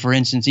 Like, so for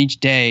instance, each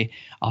day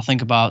I'll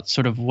think about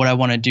sort of what I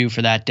want to do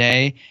for that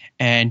day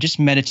and just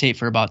meditate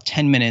for about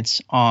 10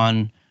 minutes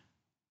on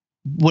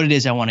what it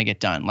is I want to get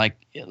done. Like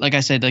I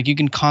said, you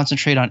can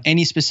concentrate on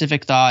any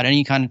specific thought,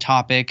 any kind of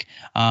topic,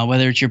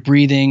 whether it's your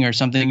breathing or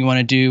something you want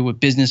to do with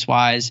business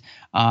wise.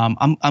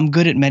 I'm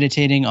good at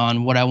meditating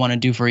on what I want to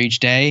do for each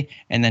day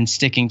and then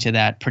sticking to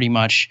that pretty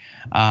much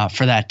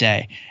for that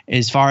day.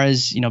 As far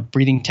as,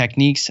 breathing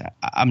techniques,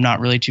 I'm not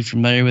really too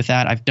familiar with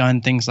that. I've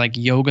done things like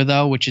yoga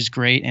though, which is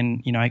great.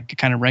 And, I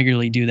kind of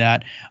regularly do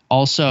that.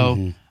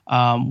 Also,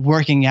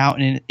 working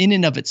out in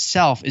and of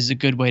itself is a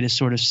good way to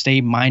sort of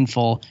stay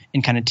mindful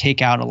and kind of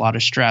take out a lot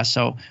of stress.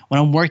 So when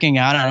I'm working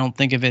out, I don't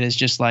think of it as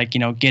just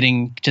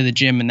getting to the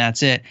gym and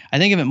that's it. I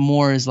think of it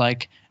more as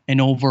like an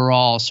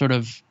overall sort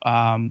of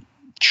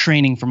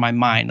training for my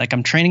mind. Like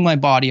I'm training my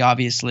body,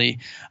 obviously,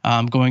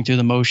 going through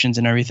the motions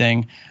and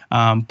everything.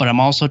 But I'm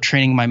also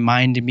training my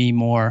mind to be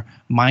more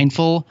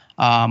mindful,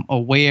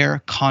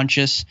 aware,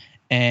 conscious,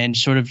 and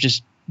sort of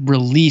just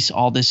release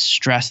all this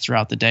stress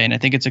throughout the day. And I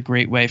think it's a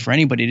great way for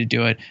anybody to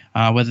do it,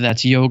 whether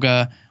that's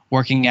yoga,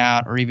 working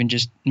out, or even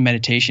just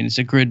meditation. It's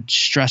a good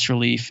stress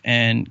relief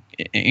and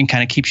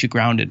kind of keeps you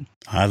grounded.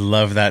 I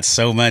love that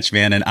so much,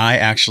 man. And I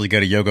actually go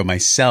to yoga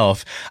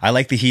myself. I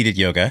like the heated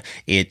yoga.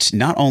 It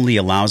not only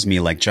allows me,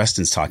 like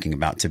Justin's talking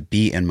about, to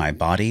be in my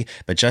body,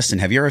 but Justin,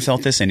 have you ever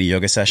felt this in a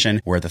yoga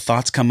session where the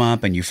thoughts come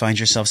up and you find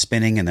yourself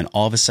spinning and then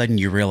all of a sudden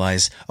you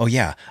realize, oh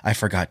yeah, I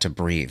forgot to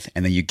breathe.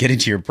 And then you get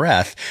into your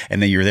breath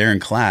and then you're there in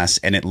class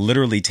and it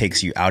literally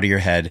takes you out of your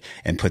head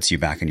and puts you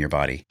back in your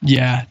body.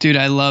 Yeah, dude,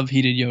 I love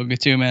heated yoga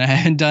too, man. I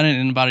haven't done it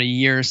in about a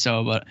year or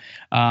so, but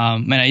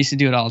man, I used to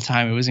do it all the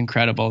time. It was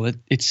incredible.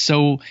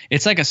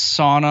 It's like a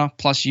sauna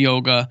plus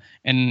yoga.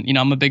 And,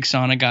 I'm a big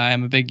sauna guy.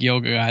 I'm a big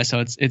yoga guy. So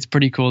it's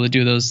pretty cool to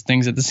do those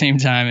things at the same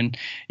time. And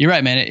you're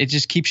right, man. It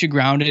just keeps you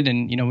grounded.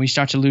 And, when you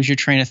start to lose your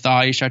train of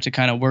thought, you start to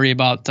kind of worry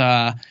about,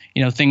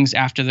 things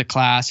after the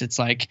class. It's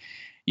like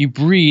you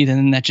breathe and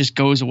then that just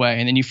goes away.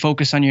 And then you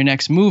focus on your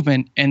next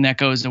movement and that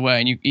goes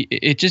away. And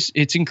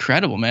it's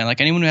incredible, man.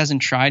 Like anyone who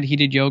hasn't tried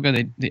heated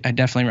yoga, I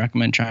definitely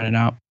recommend trying it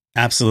out.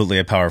 Absolutely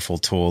a powerful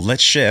tool.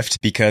 Let's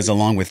shift, because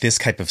along with this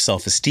type of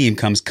self-esteem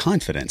comes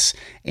confidence.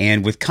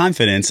 And with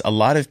confidence, a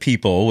lot of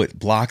people, what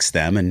blocks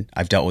them, and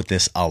I've dealt with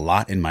this a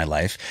lot in my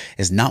life,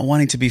 is not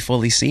wanting to be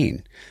fully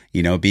seen.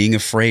 Being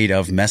afraid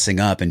of messing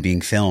up and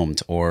being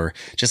filmed, or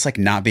just like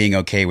not being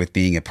okay with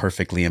being a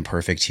perfectly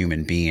imperfect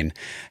human being.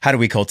 How do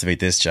we cultivate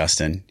this,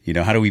 Justin?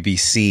 How do we be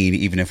seen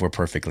even if we're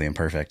perfectly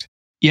imperfect?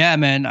 Yeah,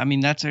 man. I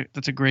mean, that's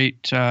a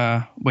great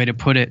way to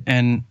put it.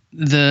 And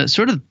the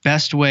sort of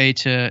best way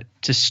to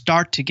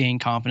start to gain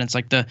confidence,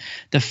 like the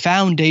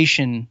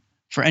foundation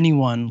for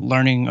anyone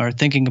learning or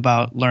thinking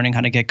about learning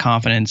how to get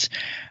confidence,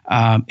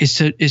 is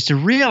to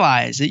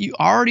realize that you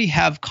already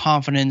have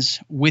confidence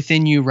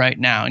within you right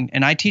now.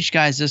 And I teach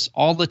guys this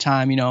all the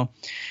time.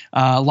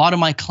 A lot of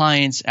my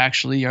clients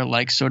actually are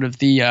like sort of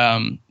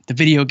the the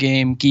video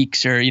game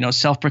geeks, or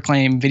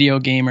self-proclaimed video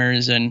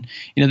gamers, and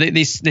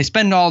they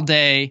spend all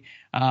day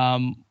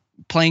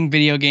playing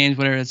video games,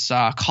 whether it's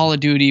Call of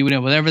Duty,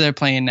 whatever they're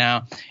playing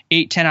now,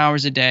 8-10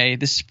 hours a day.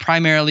 This is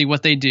primarily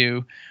what they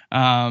do,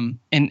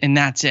 and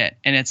that's it.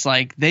 And it's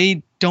like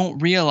they don't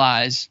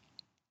realize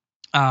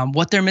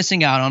what they're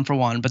missing out on, for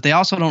one, but they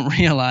also don't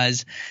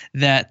realize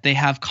that they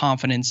have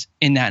confidence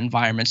in that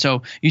environment.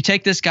 So you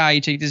take this guy,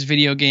 you take this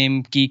video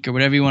game geek, or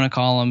whatever you want to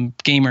call him,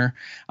 gamer.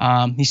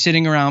 He's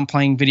sitting around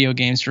playing video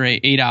games for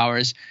 8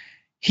 hours.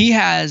 He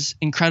has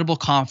incredible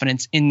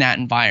confidence in that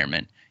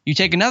environment. You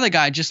take another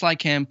guy just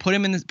like him,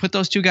 put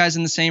those two guys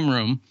in the same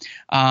room.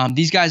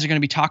 These guys are going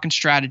to be talking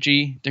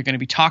strategy. They're going to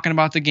be talking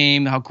about the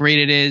game, how great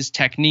it is,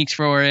 techniques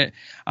for it.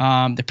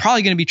 They're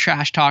probably going to be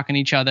trash talking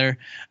each other,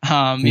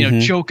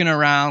 joking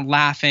around,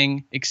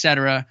 laughing,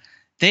 etc.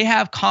 They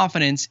have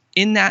confidence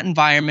in that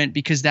environment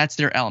because that's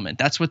their element.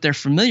 That's what they're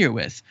familiar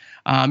with.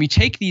 You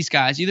take these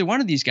guys, either one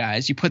of these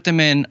guys, you put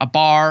them in a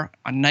bar,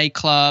 a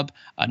nightclub,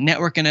 a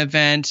networking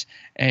event,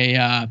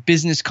 a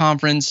business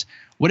conference,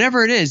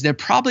 whatever it is, they're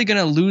probably going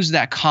to lose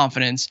that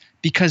confidence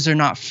because they're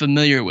not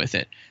familiar with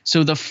it.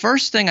 So the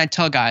first thing I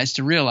tell guys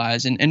to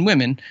realize, and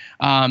women,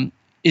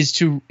 is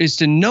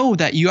to know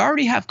that you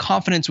already have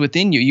confidence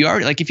within you. You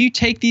already, like, if you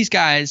take these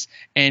guys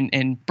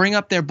and bring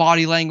up their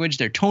body language,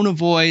 their tone of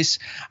voice,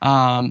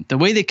 the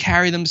way they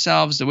carry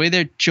themselves, the way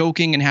they're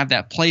joking and have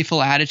that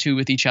playful attitude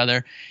with each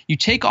other, you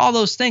take all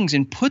those things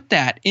and put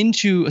that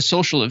into a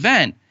social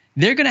event,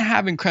 they're going to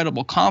have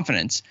incredible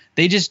confidence.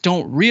 They just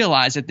don't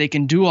realize that they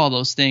can do all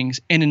those things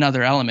in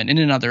another element, in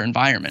another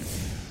environment.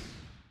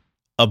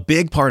 A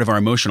big part of our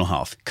emotional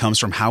health comes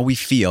from how we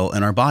feel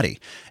in our body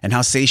and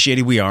how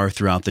satiated we are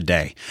throughout the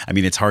day. I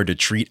mean, it's hard to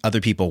treat other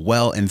people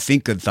well and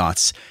think good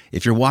thoughts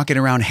if you're walking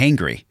around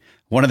hangry.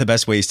 One of the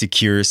best ways to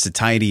cure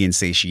satiety and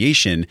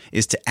satiation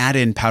is to add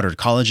in powdered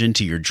collagen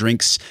to your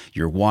drinks,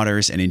 your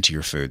waters, and into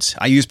your foods.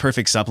 I use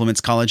Perfect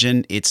Supplements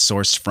collagen. It's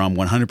sourced from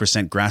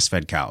 100%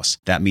 grass-fed cows.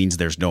 That means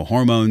there's no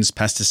hormones,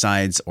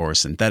 pesticides, or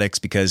synthetics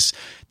because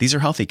these are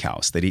healthy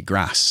cows that eat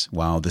grass,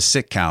 while the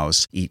sick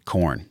cows eat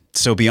corn.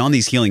 So beyond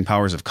these healing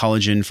powers of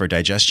collagen for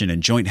digestion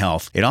and joint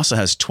health, it also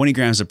has 20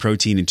 grams of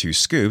protein in 2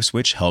 scoops,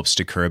 which helps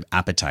to curb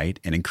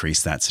appetite and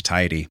increase that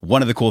satiety.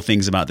 One of the cool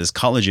things about this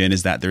collagen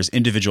is that there's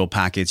individual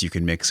packets you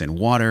can mix in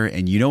water,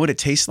 and you know what it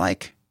tastes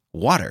like?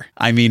 Water.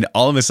 I mean,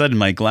 all of a sudden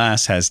my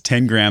glass has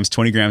 10 grams,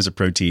 20 grams of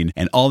protein,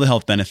 and all the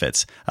health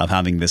benefits of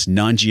having this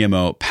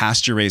non-GMO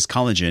pasture-raised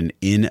collagen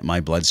in my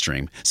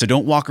bloodstream. So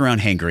don't walk around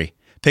hangry.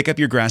 Pick up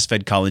your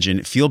grass-fed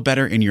collagen, feel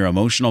better in your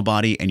emotional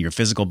body and your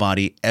physical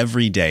body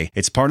every day.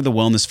 It's part of the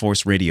Wellness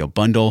Force Radio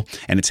bundle,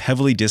 and it's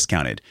heavily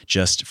discounted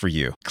just for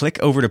you.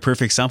 Click over to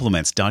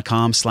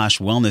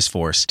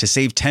perfectsupplements.com/wellnessforce to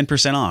save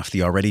 10% off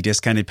the already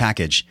discounted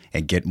package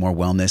and get more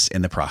wellness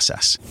in the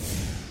process.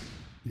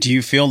 Do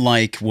you feel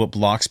like what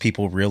blocks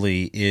people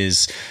really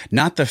is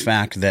not the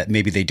fact that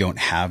maybe they don't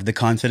have the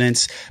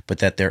confidence, but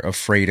that they're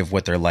afraid of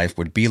what their life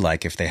would be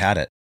like if they had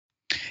it?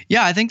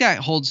 Yeah, I think that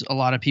holds a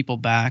lot of people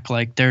back.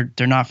 Like they're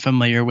not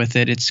familiar with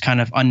it. It's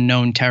kind of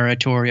unknown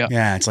territory.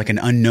 Yeah, it's like an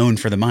unknown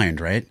for the mind,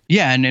 right?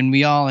 Yeah, and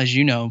we all, as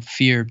you know,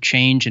 fear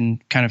change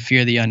and kind of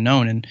fear the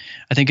unknown. And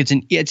I think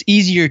it's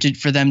easier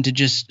for them to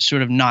just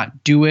sort of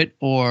not do it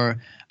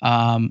or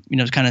kind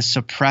of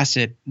suppress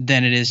it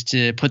than it is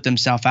to put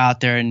themselves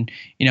out there and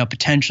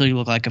potentially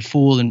look like a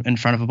fool in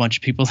front of a bunch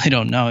of people they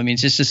don't know. I mean,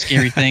 it's just a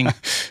scary thing.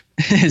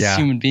 As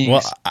human beings.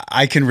 Well,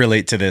 I can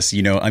relate to this.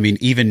 I mean,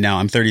 even now,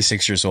 I'm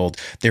 36 years old.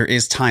 There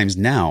is times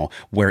now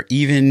where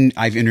even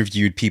I've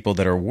interviewed people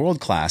that are world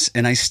class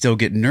and I still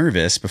get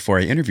nervous before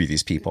I interview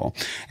these people.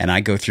 And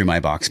I go through my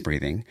box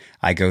breathing.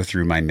 I go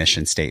through my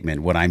mission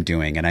statement, what I'm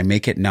doing, and I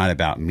make it not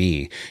about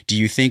me. Do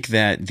you think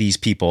that these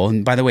people,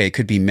 and by the way, it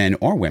could be men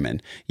or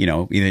women,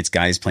 either it's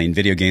guys playing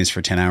video games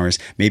for 10 hours,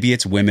 maybe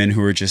it's women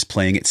who are just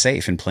playing it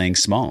safe and playing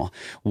small.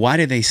 Why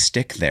do they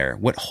stick there?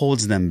 What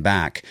holds them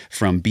back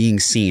from being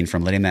seen,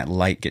 from letting that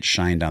light get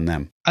shined on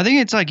them? I think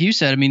it's like you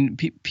said. I mean,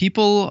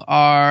 people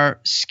are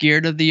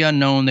scared of the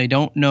unknown. They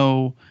don't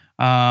know,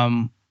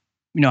 how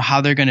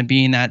they're going to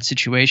be in that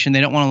situation. They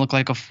don't want to look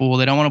like a fool.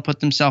 They don't want to put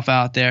themselves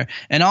out there.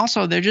 And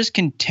also, they're just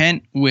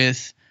content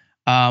with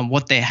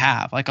what they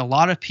have. Like a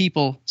lot of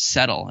people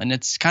settle, and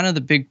it's kind of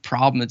the big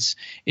problem.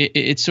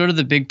 It's sort of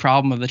the big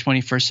problem of the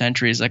 21st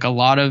century. Is like a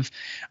lot of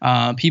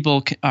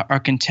people are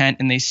content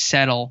and they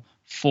settle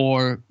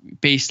for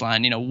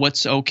baseline,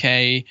 what's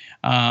okay,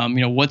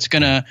 what's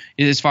gonna,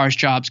 as far as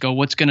jobs go,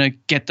 what's gonna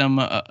get them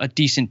a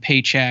decent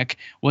paycheck,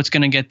 what's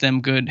gonna get them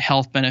good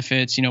health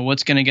benefits,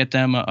 what's gonna get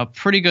them a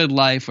pretty good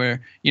life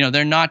where,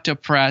 they're not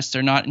depressed,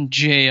 they're not in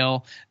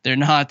jail, they're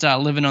not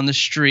living on the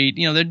street,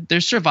 they're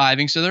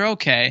surviving, so they're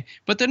okay,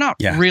 but they're not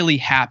really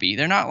happy.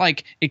 They're not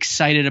like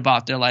excited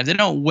about their life. They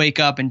don't wake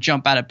up and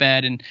jump out of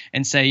bed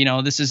and say,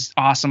 this is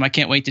awesome, I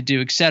can't wait to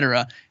do,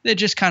 etc. They're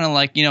just kind of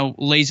like,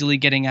 lazily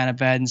getting out of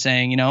bed and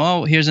saying,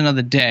 oh, here's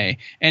another day.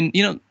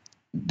 And,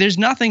 there's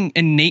nothing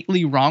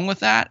innately wrong with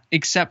that,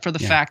 except for the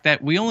fact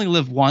that we only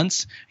live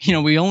once.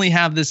 We only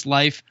have this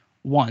life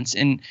once,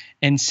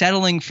 and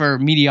settling for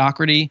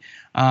mediocrity,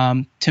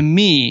 to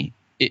me,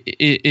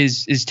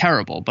 is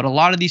terrible. But a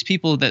lot of these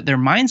people, that their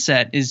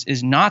mindset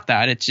is not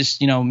that. It's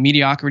just,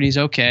 mediocrity is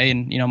okay,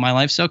 and my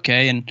life's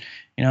okay, and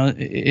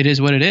it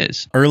is what it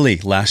is. Early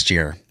last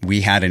year,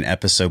 we had an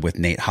episode with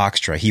Nate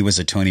Hawkstra. He was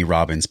a Tony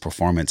Robbins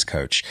performance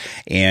coach.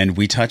 And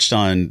we touched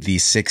on the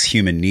 6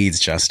 human needs,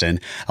 Justin.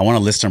 I want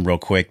to list them real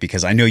quick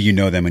because I know you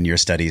know them in your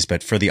studies.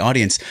 But for the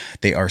audience,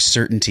 they are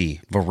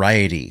certainty,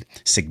 variety,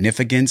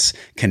 significance,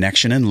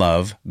 connection and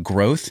love,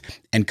 growth,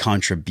 and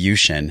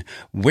contribution.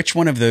 Which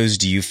one of those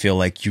do you feel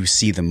like you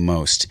see the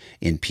most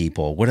in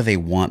people? What do they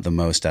want the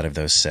most out of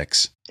those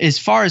 6? As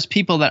far as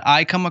people that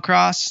I come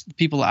across,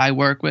 people that I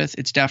work with,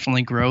 it's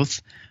definitely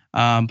growth.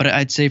 But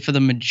I'd say for the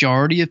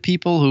majority of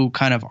people who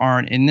kind of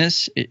aren't in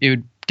this, it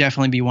would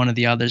definitely be one of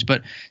the others.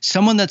 But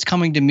someone that's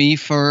coming to me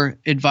for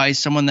advice,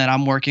 someone that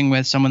I'm working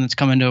with, someone that's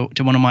coming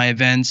to one of my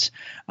events,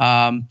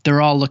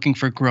 they're all looking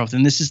for growth.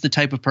 And this is the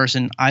type of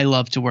person I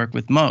love to work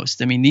with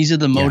most. I mean, these are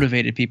the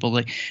motivated people.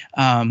 Like,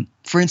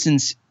 for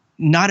instance,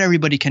 not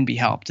everybody can be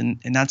helped. And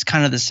that's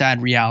kind of the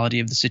sad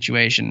reality of the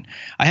situation.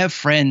 I have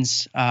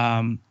friends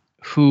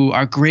who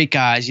are great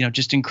guys,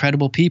 just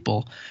incredible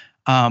people,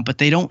 but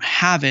they don't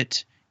have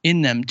it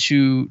in them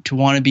to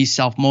want to be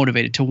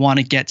self-motivated, to want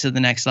to get to the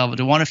next level,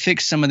 to want to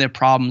fix some of their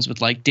problems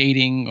with like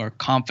dating or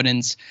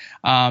confidence.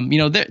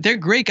 They're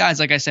great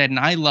guys, like I said, and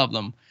I love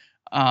them.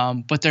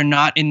 But they're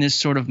not in this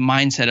sort of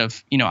mindset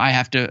of, I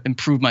have to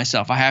improve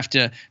myself. I have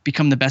to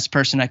become the best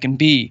person I can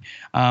be.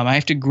 I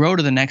have to grow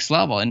to the next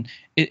level. And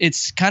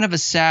it's kind of a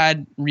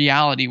sad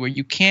reality where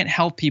you can't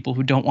help people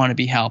who don't want to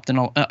be helped.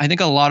 And I think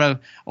a lot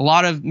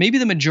of maybe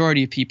the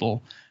majority of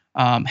people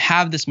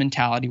have this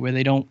mentality where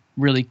they don't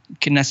really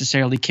can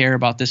necessarily care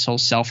about this whole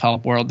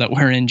self-help world that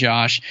we're in,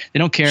 Josh. They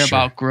don't care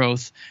about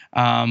growth.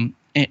 And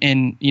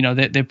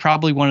they're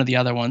probably one of the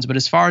other ones. But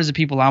as far as the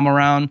people I'm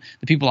around,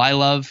 the people I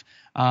love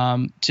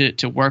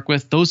to work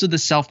with, those are the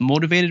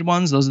self-motivated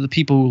ones. Those are the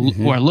people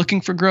who are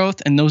looking for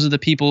growth, and those are the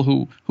people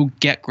who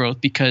get growth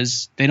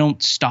because they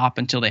don't stop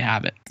until they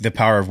have it. The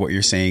power of what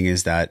you're saying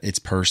is that it's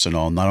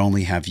personal. Not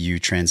only have you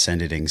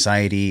transcended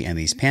anxiety and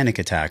these panic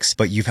attacks,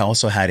 but you've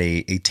also had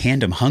a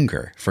tandem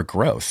hunger for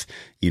growth.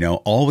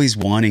 Always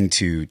wanting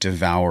to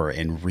devour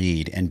and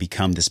read and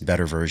become this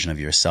better version of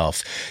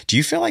yourself. Do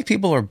you feel like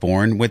people are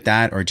born with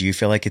that, or do you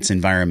feel like it's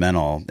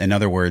environmental? In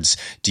other words,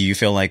 do you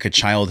feel like a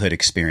childhood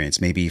experience?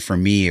 Maybe for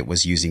me, it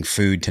was using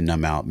food to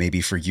numb out.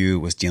 Maybe for you,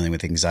 it was dealing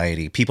with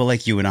anxiety. People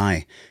like you and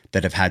I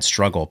that have had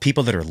struggle,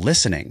 people that are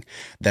listening,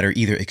 that are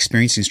either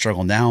experiencing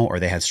struggle now or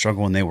they had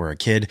struggle when they were a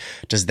kid.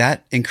 Does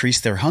that increase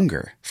their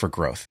hunger for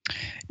growth?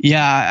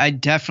 Yeah, I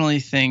definitely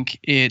think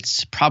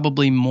it's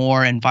probably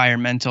more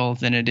environmental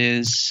than it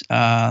is,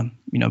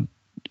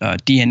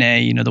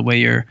 DNA, the way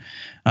you're,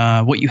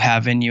 what you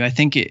have in you. I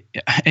think it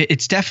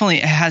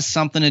has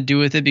something to do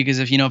with it, because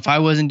if I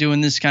wasn't doing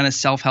this kind of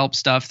self-help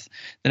stuff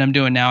that I'm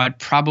doing now, I'd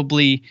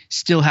probably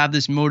still have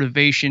this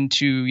motivation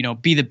to,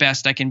 be the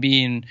best I can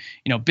be in,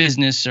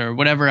 business or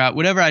whatever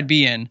I'd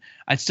be in.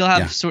 I'd still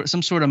have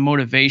some sort of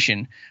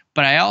motivation.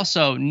 But I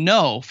also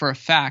know for a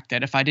fact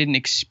that if I didn't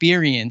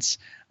experience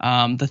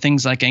the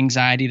things like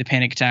anxiety, the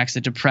panic attacks,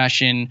 the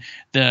depression,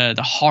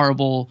 the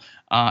horrible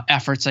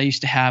efforts I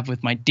used to have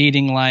with my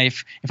dating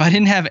life, if I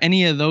didn't have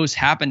any of those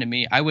happen to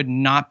me, I would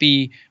not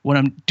be what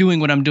I'm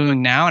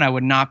doing now, and I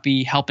would not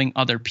be helping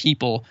other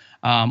people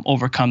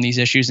overcome these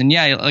issues. And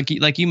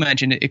like you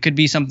mentioned, it could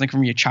be something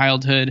from your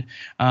childhood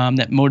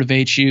that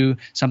motivates you,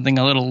 something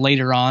a little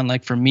later on,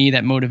 like for me,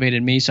 that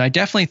motivated me. So I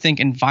definitely think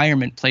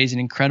environment plays an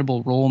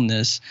incredible role in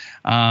this.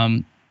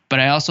 But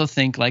I also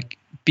think like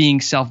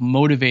being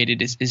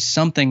self-motivated is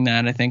something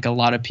that I think a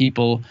lot of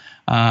people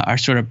are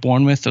sort of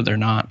born with, or they're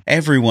not.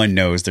 Everyone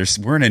knows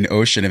we're in an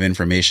ocean of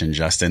information,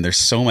 Justin. There's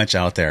so much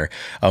out there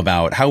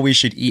about how we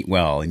should eat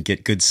well and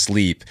get good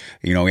sleep.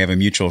 We have a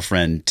mutual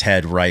friend,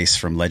 Ted Rice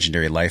from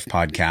Legendary Life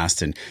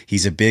podcast, and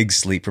he's a big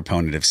sleep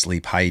proponent of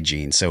sleep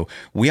hygiene. So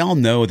we all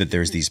know that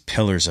there's these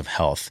pillars of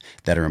health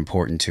that are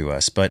important to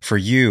us. But for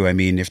you,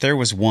 if there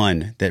was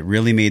one that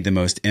really made the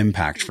most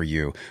impact for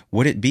you,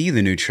 would it be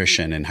the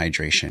nutrition and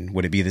hydration?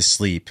 Would it be the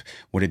sleep?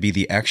 Would it be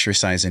the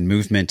exercise and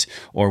movement?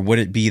 Or would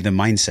it be the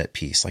mindset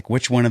piece? Like,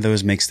 which one of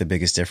those makes the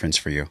biggest difference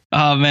for you?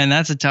 Oh man,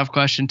 that's a tough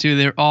question too.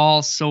 They're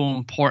all so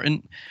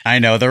important. I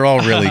know, they're all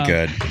really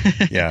good.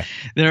 Yeah.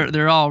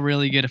 They're all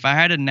really good. If I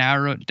had to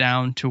narrow it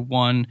down to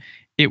one,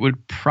 it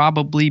would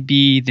probably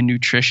be the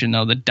nutrition,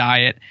 though, the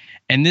diet.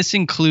 And this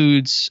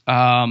includes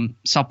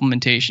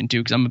supplementation too,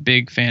 because I'm a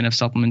big fan of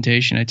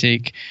supplementation. I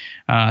take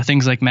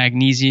things like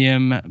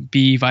magnesium,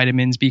 B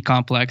vitamins, B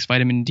complex,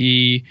 vitamin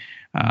D,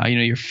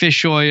 your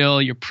fish oil,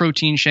 your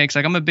protein shakes.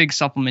 Like, I'm a big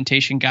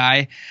supplementation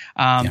guy.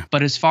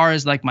 But as far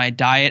as like my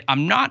diet,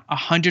 I'm not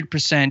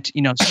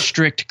 100%,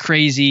 strict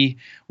crazy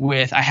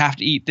with I have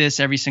to eat this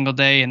every single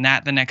day and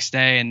that the next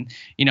day. And,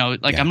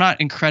 I'm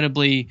not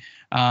incredibly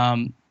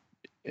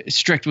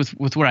strict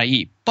with what I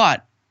eat,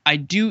 but I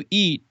do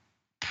eat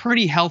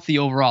pretty healthy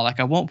overall. Like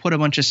I won't put a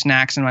bunch of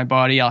snacks in my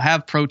body. I'll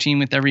have protein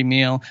with every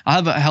meal. I'll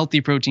have a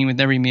healthy protein with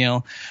every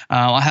meal.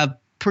 I'll have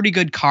pretty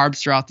good carbs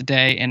throughout the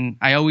day, and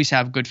I always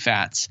have good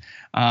fats.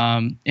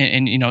 And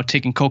you know,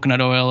 taking coconut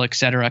oil,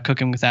 etc.,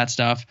 cooking with that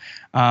stuff.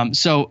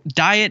 So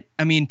diet,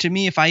 I mean, to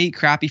me, if I eat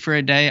crappy for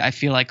a day, I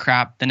feel like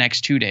crap the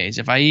next 2 days.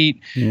 If I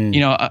eat, you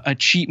know, a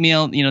cheat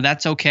meal, you know,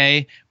 that's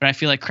okay, but I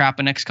feel like crap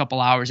the next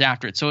couple hours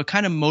after it. So it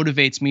kind of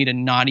motivates me to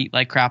not eat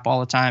like crap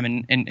all the time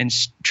and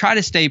try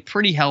to stay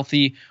pretty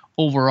healthy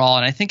overall.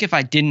 And I think if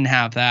I didn't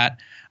have that,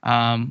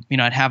 you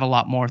know, I'd have a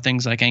lot more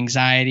things like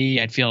anxiety.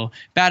 I'd feel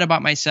bad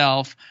about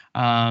myself.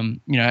 You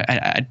know,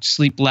 I'd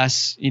sleep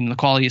less. You know, the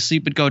quality of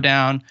sleep would go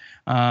down.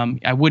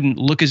 I wouldn't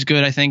look as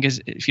good, I think,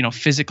 as, you know,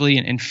 physically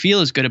and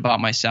feel as good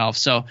about myself.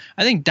 So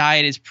I think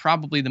diet is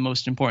probably the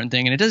most important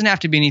thing. And it doesn't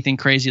have to be anything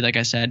crazy, like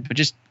I said, but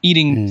just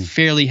eating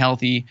fairly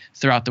healthy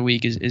throughout the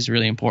week is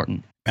really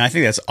important. And I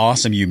think that's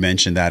awesome you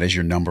mentioned that as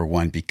your number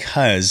one,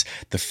 because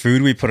the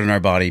food we put in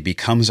our body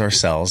becomes our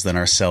cells, then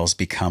our cells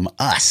become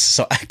us.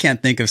 So I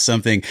can't think of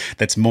something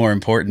that's more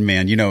important,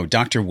 man. You know,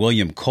 Dr.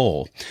 William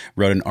Cole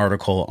wrote an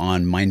article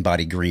on Mind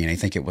Body Green. I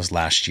think it was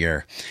last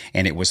year,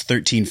 and it was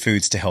 13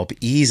 foods to help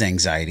ease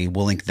anxiety.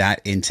 We'll link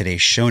that in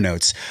today's show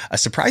notes. A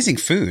surprising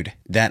food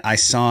that I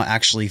saw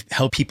actually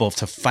help people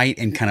to fight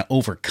and kind of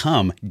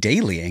overcome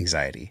daily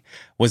anxiety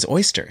was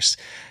oysters.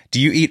 Do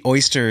you eat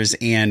oysters,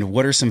 and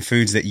what are some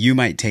foods that you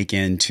might take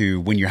in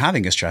to, when you're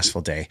having a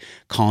stressful day,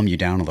 calm you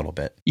down a little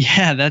bit?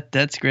 Yeah,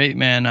 that's great,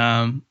 man.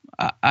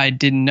 I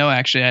didn't know,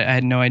 actually. I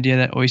had no idea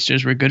that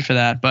oysters were good for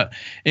that, but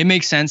it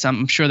makes sense.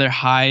 I'm sure they're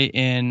high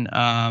in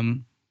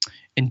DHA,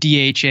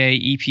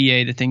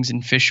 EPA, the things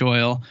in fish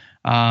oil.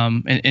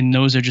 And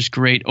those are just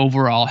great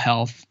overall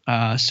health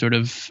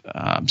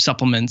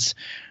supplements.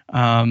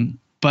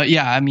 But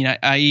yeah, I mean,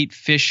 I eat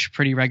fish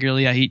pretty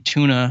regularly. I eat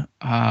tuna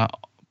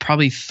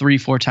probably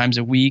 3-4 times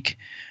a week.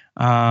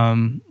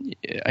 I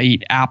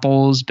eat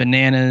apples,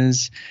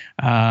 bananas,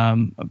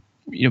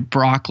 you know,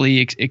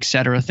 broccoli, et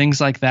cetera,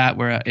 things like that,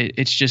 where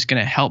it's just going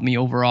to help me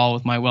overall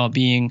with my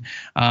well-being.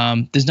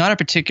 There's not a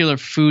particular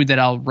food that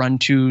I'll run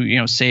to, you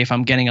know, say if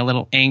I'm getting a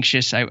little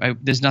anxious,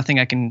 there's nothing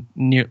I can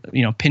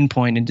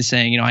pinpoint into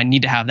saying, you know, I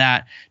need to have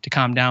that to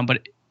calm down.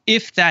 But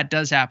if that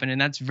does happen,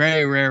 and that's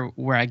very rare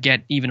where I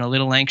get even a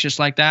little anxious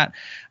like that,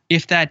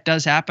 if that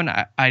does happen,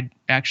 I'd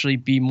actually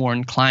be more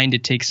inclined to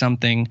take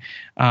something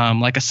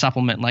like a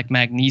supplement like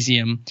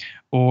magnesium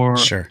or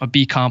a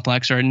B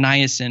complex or a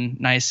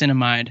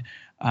niacinamide.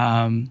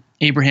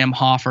 Abraham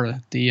Hoffer,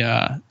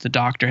 the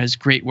doctor, has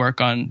great work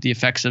on the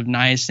effects of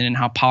niacin and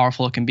how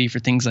powerful it can be for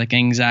things like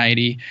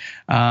anxiety,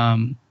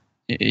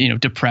 you know,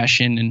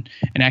 depression, and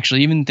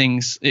actually even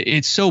things.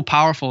 It's so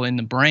powerful in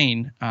the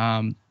brain.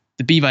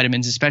 The B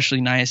vitamins, especially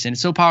niacin,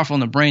 it's so powerful in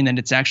the brain that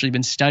it's actually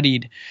been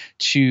studied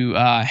to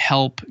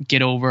help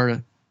get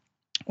over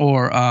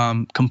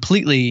or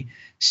completely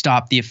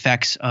stop the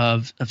effects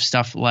of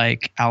stuff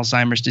like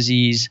Alzheimer's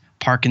disease,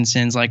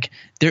 Parkinson's. Like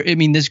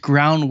this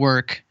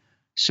groundwork,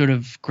 sort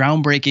of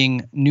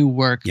groundbreaking new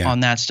work on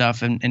that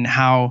stuff, and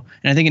I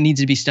think it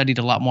needs to be studied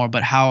a lot more,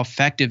 but how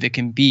effective it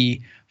can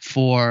be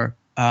for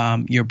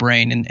your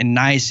brain, and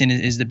niacin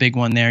is the big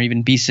one there,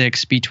 even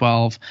B6,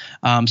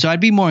 B12. So I'd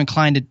be more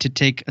inclined to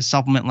take a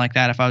supplement like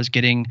that if I was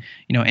getting,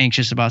 you know,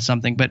 anxious about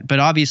something. But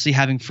obviously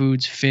having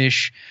foods,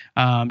 fish,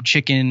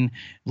 chicken,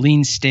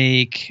 lean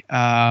steak,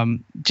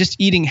 just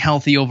eating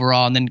healthy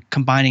overall, and then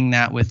combining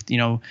that with, you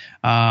know,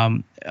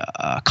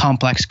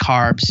 complex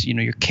carbs, you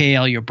know, your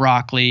kale, your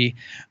broccoli,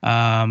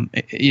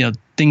 you know,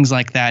 things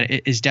like that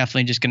is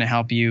definitely just going to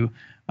help you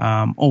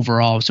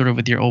overall, sort of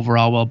with your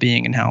overall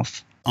well-being and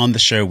health. On the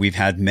show, we've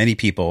had many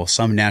people,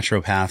 some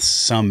naturopaths,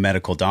 some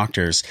medical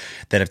doctors,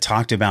 that have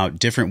talked about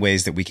different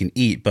ways that we can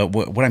eat. But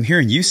what I'm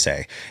hearing you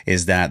say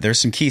is that there's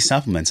some key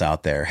supplements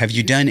out there. Have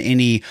you done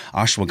any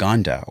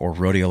ashwagandha or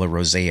rhodiola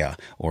rosea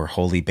or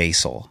holy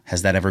basil?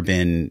 Has that ever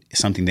been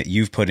something that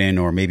you've put in,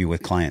 or maybe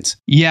with clients?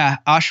 Yeah,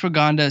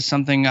 ashwagandha is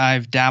something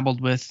I've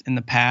dabbled with in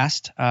the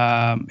past.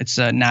 It's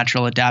a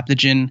natural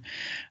adaptogen.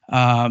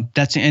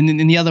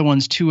 And the other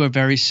ones too are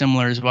very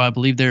similar as well. I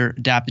believe they're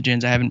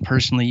adaptogens. I haven't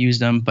personally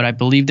used them, but I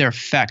believe their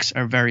effects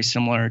are very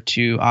similar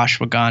to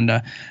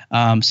ashwagandha.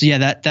 So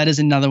yeah, that is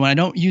another one. I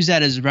don't use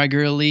that as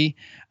regularly.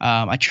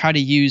 I try to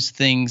use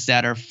things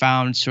that are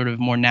found sort of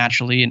more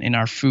naturally in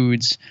our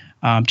foods.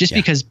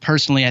 Because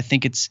personally, I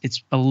think it's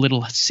a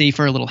little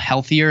safer, a little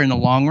healthier in the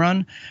long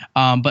run.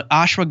 But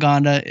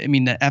ashwagandha, I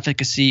mean, the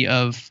efficacy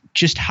of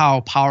just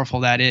how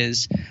powerful that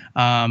is,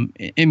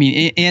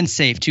 and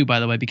safe too, by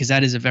the way, because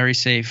that is a very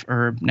safe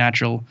herb,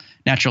 natural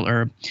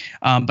herb.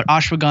 But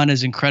ashwagandha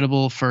is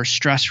incredible for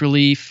stress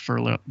relief,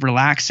 for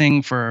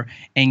relaxing, for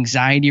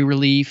anxiety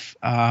relief.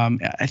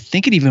 I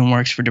think it even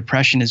works for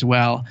depression as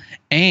well.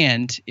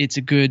 And it's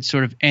a good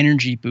sort of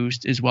energy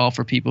boost as well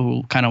for people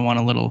who kind of want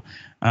a little,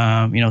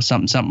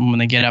 something when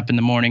they get up in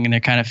the morning and they're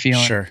kind of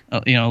feeling,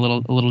 a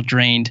little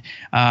drained.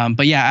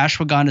 But yeah,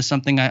 ashwagandha is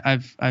something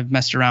I've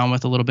messed around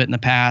with a little bit in the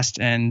past,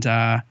 and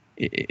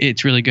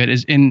it's really good.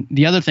 And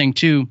the other thing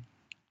too,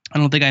 I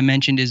don't think I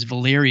mentioned, is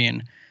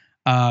valerian.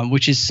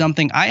 which is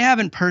something I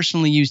haven't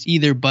personally used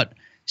either, but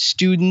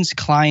students,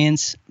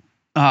 clients,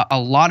 a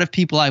lot of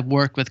people I've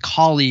worked with,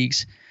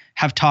 colleagues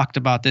have talked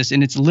about this,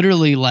 and it's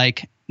literally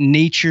like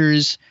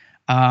nature's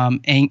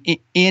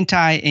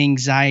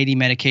anti-anxiety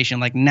medication,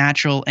 like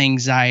natural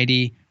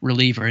anxiety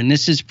reliever. And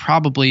this is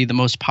probably the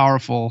most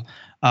powerful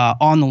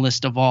on the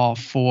list of all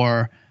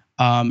for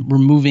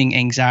removing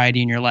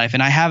anxiety in your life.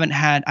 And I haven't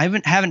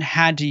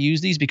had to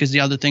use these because the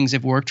other things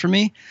have worked for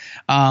me.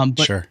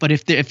 But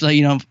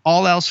if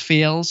all else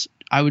fails,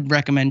 I would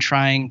recommend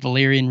trying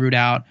valerian root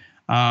out.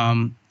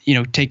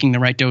 Taking the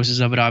right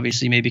doses of it,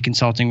 obviously, maybe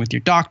consulting with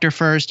your doctor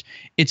first.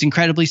 It's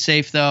incredibly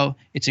safe, though.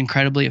 It's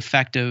incredibly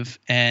effective.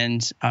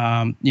 And,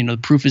 the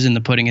proof is in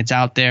the pudding. It's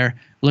out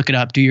there. Look it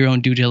up. Do your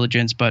own due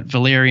diligence. But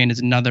valerian is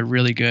another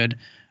really good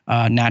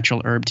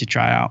natural herb to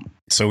try out.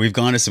 So we've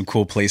gone to some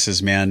cool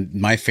places, man.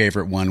 My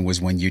favorite one was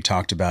when you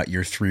talked about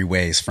your 3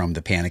 ways from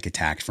the panic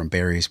attack from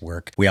Barry's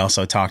work. We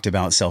also talked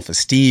about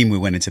self-esteem. We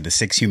went into the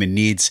 6 human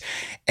needs.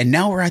 And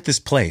now we're at this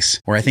place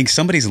where I think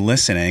somebody's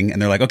listening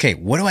and they're like, okay,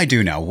 what do I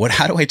do now?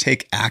 How do I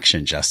take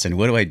action, Justin?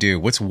 What do I do?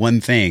 What's one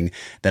thing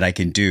that I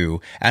can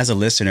do as a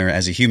listener,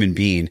 as a human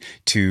being,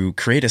 to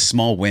create a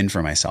small win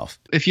for myself?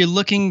 If you're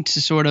looking to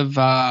sort of,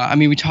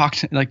 we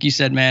talked, like you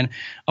said, man,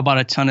 about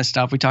a ton of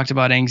stuff. We talked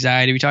about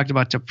anxiety. We talked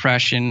about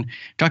depression.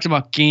 We talked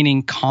about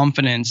gaining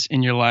confidence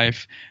in your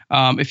life.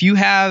 If you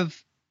have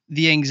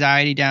the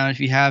anxiety down, if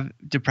you have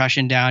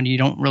depression down, you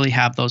don't really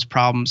have those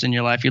problems in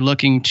your life. You're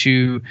looking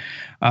to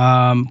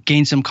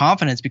gain some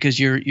confidence because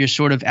you're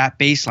sort of at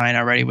baseline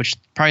already, which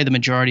probably the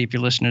majority of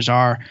your listeners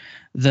are.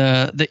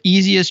 The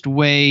easiest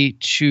way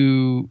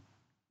to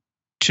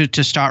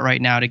start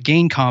right now to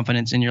gain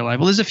confidence in your life,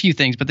 well, there's a few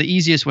things, but the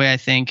easiest way I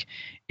think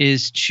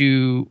is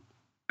to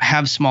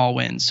have small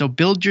wins. So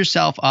build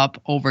yourself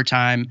up over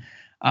time.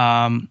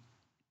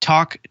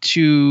 Talk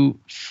to,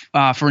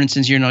 for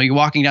instance, you're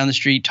walking down the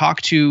street,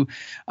 talk to,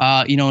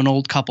 an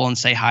old couple and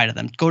say hi to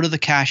them. Go to the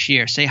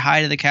cashier, say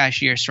hi to the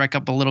cashier, strike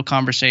up a little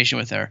conversation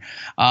with her.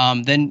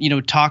 Then,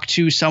 talk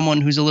to someone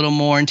who's a little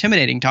more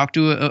intimidating. Talk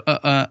to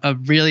a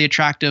really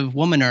attractive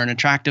woman or an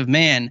attractive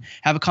man.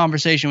 Have a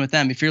conversation with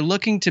them. If you're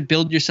looking to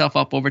build yourself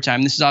up over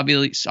time, this is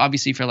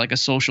obviously for like a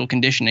social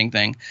conditioning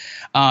thing.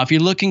 If you're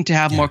looking to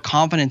have more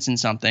confidence in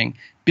something,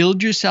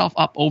 build yourself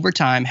up over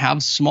time,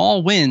 have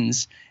small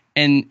wins,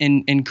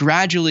 and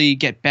gradually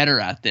get better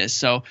at this.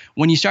 So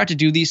when you start to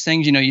do these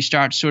things, you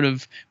start sort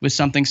of with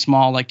something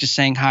small, like just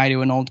saying hi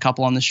to an old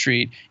couple on the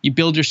street. You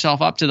build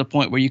yourself up to the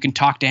point where you can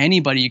talk to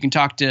anybody. You can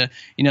talk to,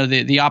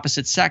 the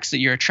opposite sex that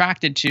you're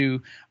attracted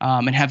to,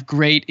 and have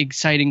great,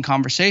 exciting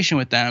conversation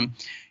with them.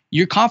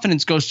 Your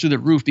confidence goes through the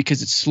roof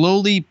because it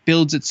slowly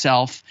builds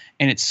itself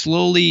and it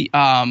slowly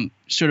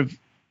sort of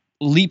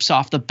leaps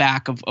off the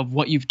back of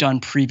what you've done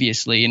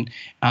previously. And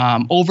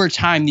over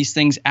time, these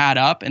things add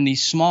up and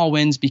these small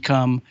wins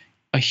become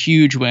a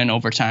huge win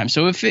over time.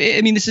 So this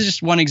is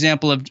just one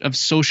example of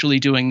socially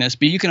doing this,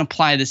 but you can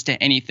apply this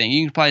to anything.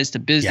 You can apply this to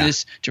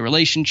business, to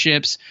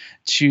relationships,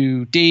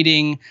 to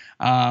dating.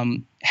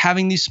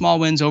 Having these small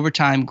wins over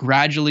time,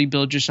 gradually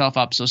build yourself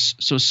up.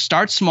 So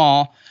start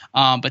small,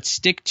 but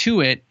stick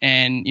to it.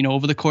 And,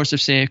 over the course of,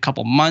 say, a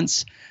couple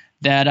months,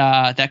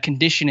 that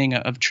conditioning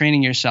of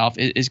training yourself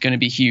is going to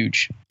be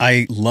huge.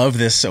 I love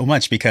this so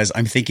much because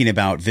I'm thinking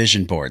about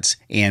vision boards.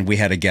 And we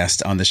had a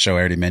guest on the show. I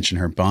already mentioned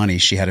her, Bonnie.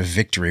 She had a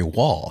victory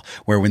wall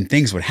where when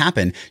things would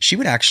happen, she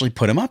would actually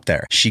put them up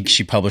there.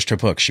 She published her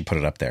book. She put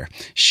it up there.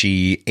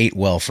 She ate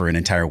well for an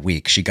entire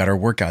week. She got her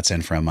workouts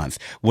in for a month.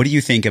 What do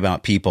you think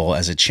about people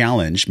as a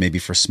challenge, maybe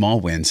for small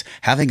wins,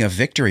 having a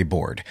victory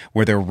board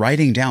where they're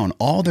writing down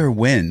all their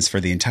wins for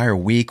the entire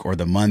week or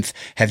the month?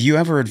 Have you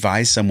ever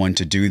advised someone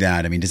to do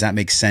that? I mean, does that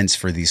make sense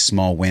for these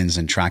small wins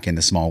and tracking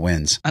the small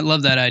wins? I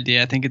love that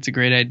idea. I think it's a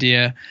great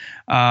idea.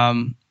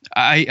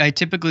 I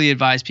typically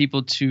advise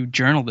people to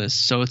journal this.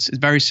 So it's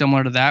very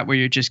similar to that, where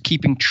you're just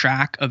keeping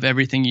track of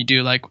everything you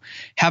do. Like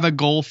have a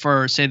goal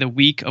for, say, the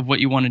week of what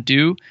you want to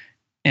do.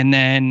 And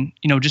then,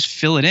 just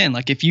fill it in.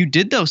 Like if you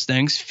did those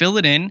things, fill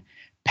it in,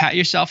 pat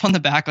yourself on the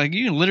back. Like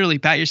you can literally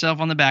pat yourself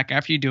on the back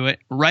after you do it,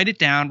 write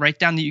down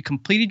that you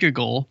completed your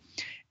goal.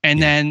 And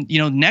then,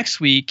 next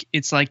week,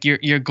 it's like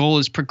your goal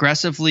is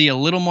progressively a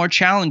little more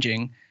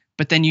challenging,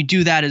 but then you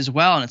do that as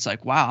well. And it's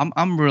like, wow,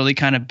 I'm really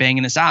kind of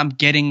banging this out. I'm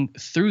getting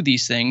through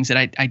these things that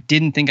I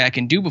didn't think I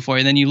can do before.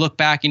 And then you look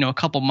back, a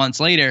couple months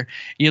later,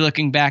 you're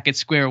looking back at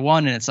square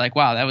one and it's like,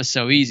 wow, that was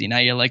so easy. Now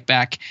you're like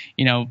back,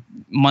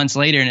 months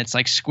later and it's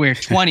like square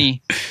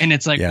 20 and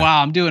it's like,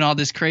 wow, I'm doing all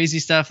this crazy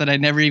stuff that I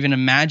never even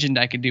imagined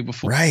I could do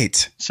before.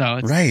 Right. So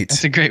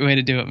that's a great way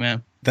to do it,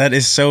 man. That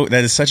is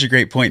such a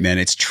great point, man.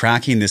 It's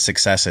tracking the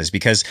successes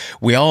because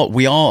we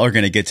all are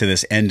going to get to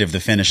this end of the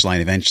finish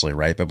line eventually,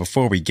 right? But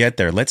before we get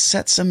there, let's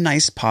set some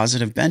nice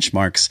positive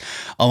benchmarks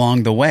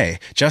along the way.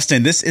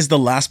 Justin, this is the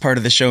last part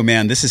of the show,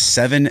 man. This is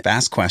 7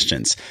 fast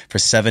questions for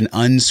 7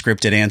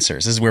 unscripted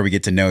answers. This is where we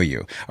get to know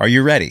you. Are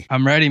you ready?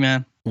 I'm ready,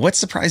 man. What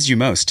surprised you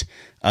most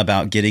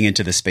about getting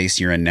into the space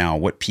you're in now?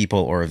 What people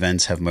or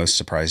events have most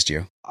surprised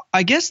you?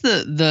 I guess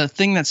the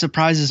thing that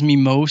surprises me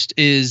most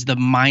is the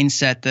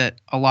mindset that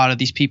a lot of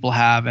these people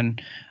have,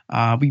 and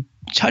we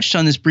touched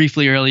on this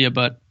briefly earlier,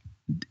 but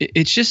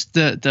it's just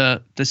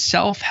the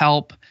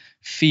self-help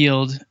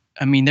field.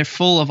 I mean, they're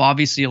full of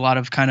obviously a lot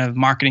of kind of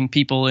marketing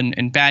people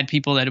and bad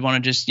people that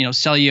want to just,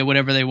 sell you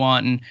whatever they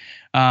want. And,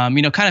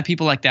 kind of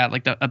people like that,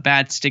 like a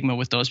bad stigma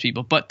with those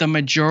people. But the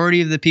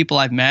majority of the people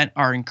I've met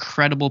are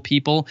incredible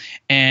people.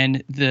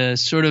 And the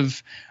sort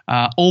of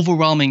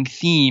overwhelming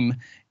theme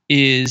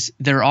is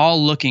they're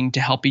all looking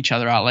to help each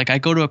other out. Like I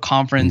go to a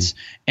conference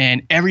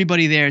and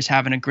everybody there is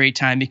having a great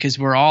time because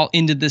we're all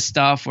into this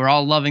stuff. We're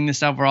all loving this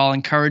stuff. We're all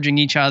encouraging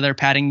each other,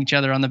 patting each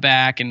other on the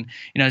back, and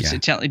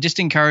just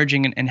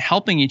encouraging and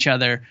helping each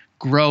other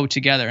grow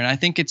together. And I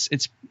think it's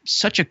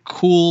such a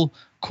cool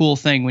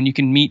thing when you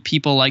can meet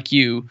people like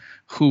you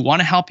who want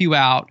to help you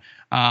out,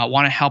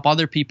 want to help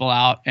other people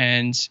out,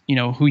 and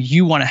who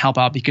you want to help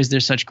out because they're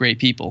such great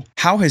people.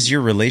 How has your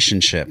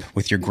relationship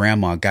with your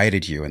grandma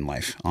guided you in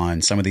life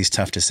on some of these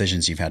tough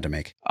decisions you've had to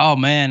make? Oh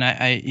man,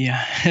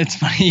 it's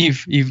funny.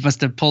 You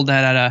must have pulled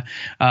that out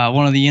of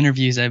one of the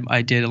interviews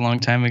I did a long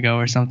time ago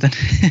or something.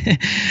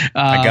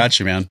 I got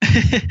you, man.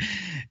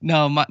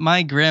 No,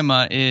 my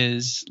grandma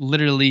is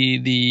literally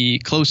the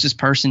closest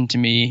person to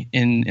me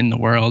in the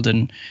world,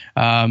 and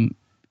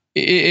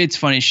it's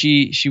funny.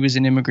 She was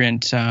an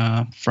immigrant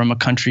from a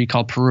country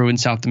called Peru in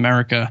South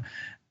America,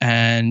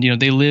 and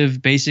they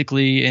live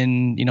basically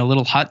in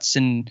little huts,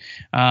 and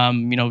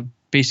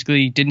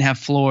basically didn't have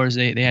floors.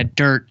 They had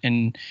dirt,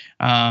 and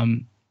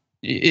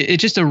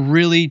it's just a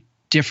really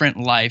different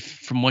life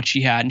from what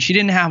she had. And she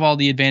didn't have all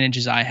the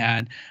advantages I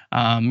had.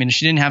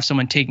 She didn't have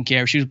someone taking care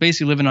of her. She was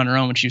basically living on her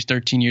own when she was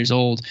 13 years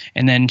old.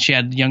 And then she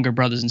had younger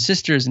brothers and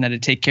sisters and had to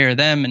take care of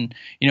them. And,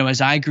 as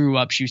I grew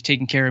up, she was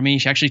taking care of me.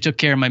 She actually took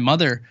care of my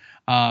mother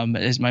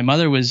as my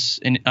mother was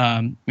in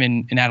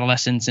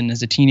adolescence and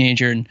as a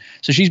teenager. And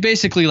so she's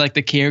basically like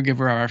the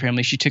caregiver of our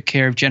family. She took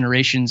care of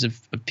generations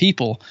of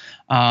people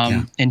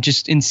and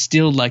just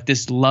instilled like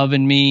this love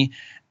in me.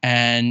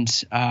 And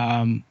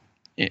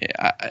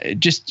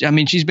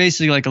she's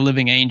basically like a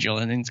living angel,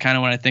 and it's kind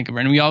of what I think of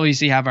her. And we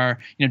obviously have our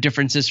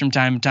differences from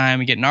time to time.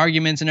 We get in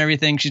arguments and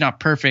everything. She's not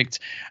perfect,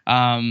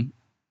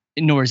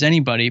 nor is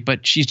anybody,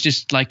 but she's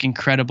just like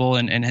incredible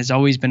and has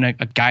always been a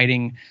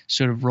guiding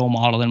sort of role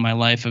model in my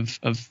life of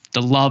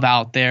the love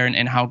out there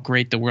and how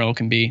great the world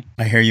can be.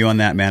 I hear you on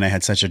that, man. I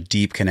had such a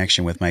deep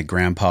connection with my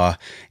grandpa,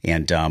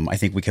 and I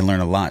think we can learn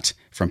a lot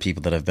from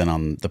people that have been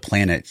on the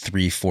planet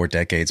 3-4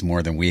 decades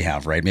more than we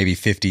have, right? Maybe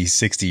 50,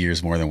 60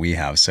 years more than we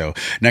have. So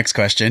next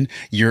question,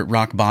 you're at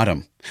rock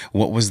bottom.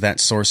 What was that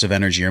source of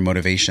energy or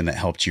motivation that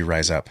helped you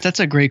rise up? That's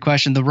a great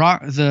question.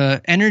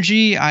 The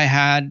energy I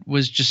had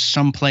was just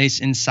someplace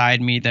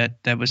inside me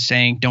that was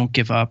saying, don't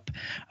give up.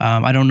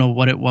 I don't know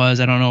what it was.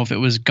 I don't know if it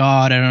was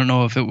God. I don't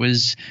know if it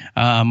was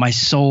my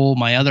soul,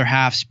 my other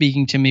half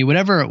speaking to me,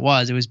 whatever it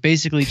was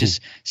basically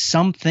just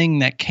something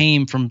that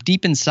came from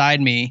deep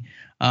inside me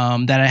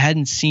that I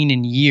hadn't seen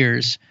in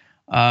years,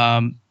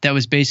 that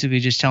was basically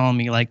just telling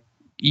me like,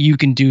 you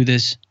can do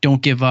this.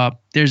 Don't give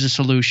up. There's a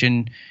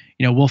solution.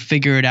 We'll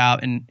figure it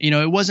out. And,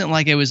 it wasn't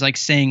like it was like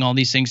saying all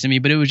these things to me,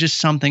 but it was just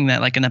something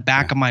that like in the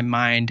back of my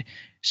mind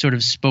sort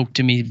of spoke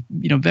to me,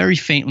 very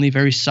faintly,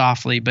 very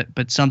softly,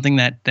 but something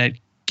that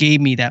gave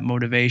me that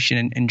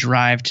motivation and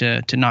drive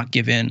to not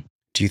give in.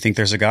 Do you think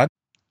there's a God?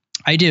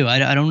 I do.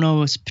 I don't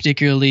know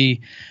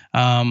particularly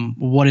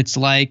what it's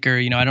like, or,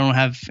 I don't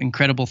have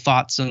incredible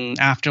thoughts on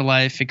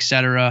afterlife, et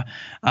cetera.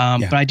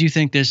 But I do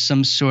think there's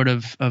some sort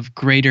of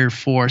greater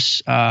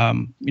force,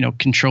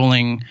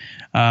 controlling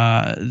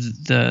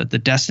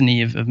the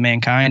destiny of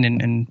mankind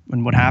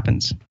and what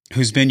happens.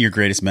 Who's been your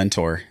greatest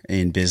mentor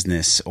in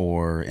business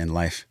or in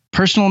life?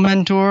 Personal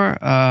mentor,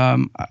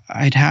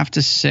 I'd have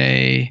to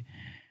say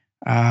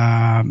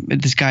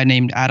this guy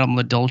named Adam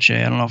LaDolce.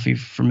 I don't know if you're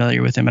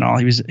familiar with him at all.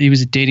 He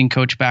was a dating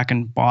coach back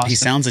in Boston. He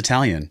sounds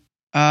Italian.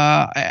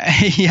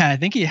 I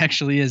think he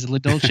actually is.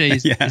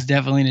 LaDolce is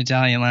definitely an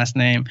Italian last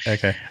name.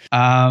 Okay.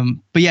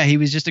 But yeah, he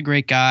was just a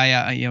great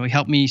guy. He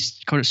helped me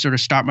sort of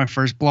start my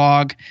first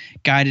blog,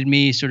 guided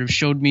me, sort of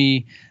showed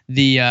me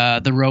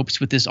the ropes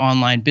with this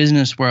online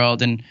business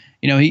world. And,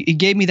 he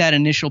gave me that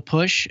initial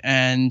push.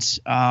 And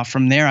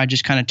from there, I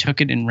just kind of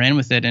took it and ran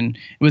with it. And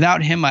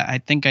without him, I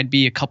think I'd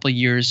be a couple of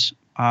years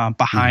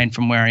behind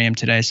from where I am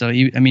today. So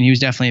he was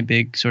definitely a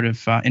big sort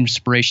of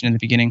inspiration in the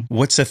beginning.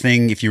 What's the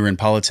thing if you were in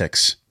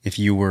politics, if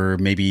you were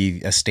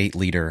maybe a state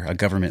leader, a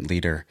government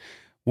leader,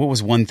 what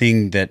was one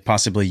thing that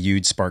possibly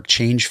you'd spark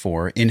change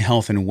for in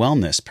health and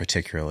wellness,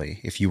 particularly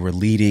if you were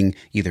leading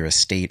either a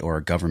state or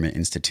a government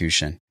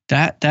institution?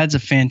 That's a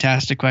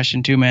fantastic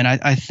question too, man.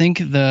 I think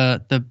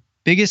the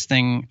biggest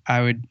thing I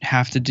would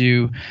have to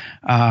do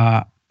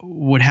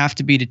would have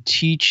to be to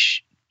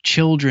teach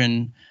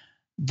children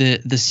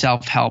the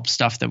self-help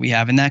stuff that we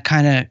have, and that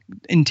kind of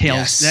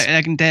entails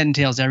that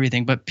entails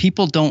everything. But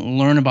people don't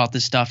learn about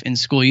this stuff in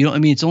school.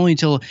 It's only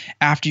until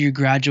after you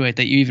graduate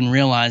that you even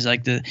realize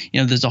like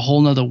there's a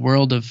whole nother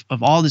world of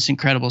all this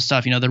incredible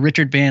stuff. The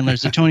Richard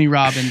Bandlers, the Tony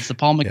Robbins, the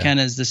Paul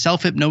McKenna's, the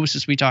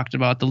self-hypnosis we talked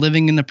about, the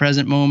living in the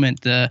present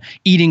moment, the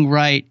eating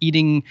right,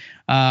 eating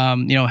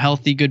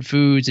healthy, good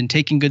foods, and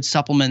taking good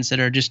supplements that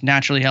are just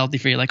naturally healthy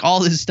for you. Like all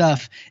this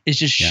stuff is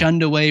just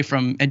shunned away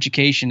from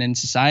education and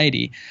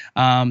society.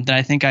 That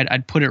I think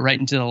I'd put it right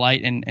into the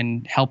light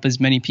and help as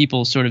many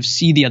people sort of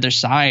see the other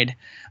side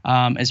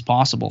as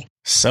possible.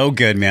 So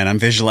good, man. I'm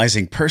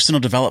visualizing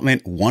personal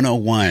development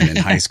 101 in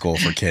high school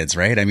for kids,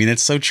 right? I mean,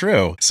 it's so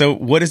true. So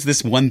what is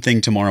this one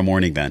thing tomorrow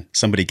morning then?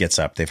 Somebody gets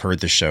up, they've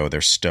heard the show,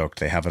 they're stoked,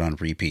 they have it on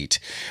repeat.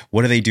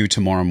 What do they do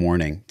tomorrow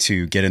morning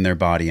to get in their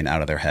body and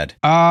out of their head?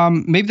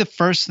 Maybe the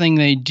first thing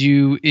they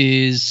do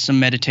is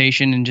some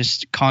meditation and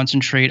just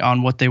concentrate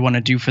on what they want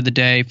to do for the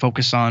day,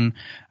 focus on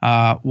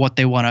what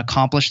they want to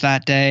accomplish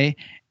that day.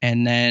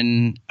 And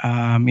then,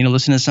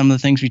 listen to some of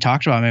the things we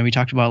talked about. We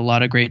talked about a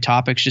lot of great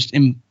topics. Just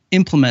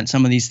implement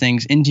some of these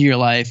things into your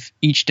life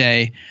each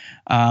day,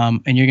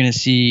 and you're going to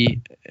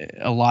see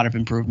a lot of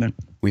improvement.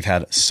 We've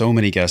had so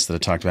many guests that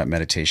have talked about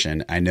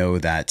meditation. I know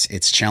that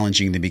it's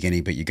challenging in the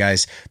beginning, but you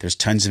guys, there's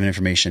tons of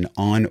information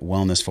on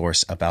Wellness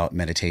Force about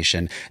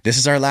meditation. This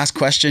is our last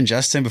question,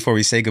 Justin, before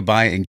we say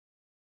goodbye and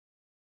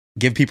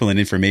give people an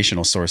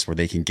informational source where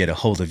they can get a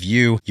hold of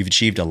you. You've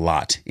achieved a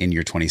lot in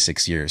your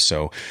 26 years.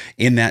 So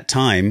in that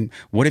time,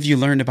 what have you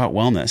learned about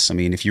wellness? I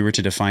mean, if you were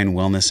to define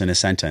wellness in a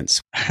sentence.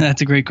 That's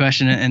a great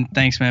question. And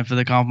thanks, man, for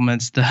the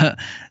compliments. The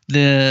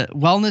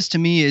wellness to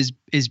me is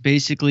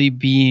basically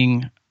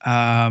being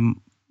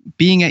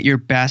at your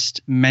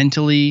best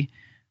mentally,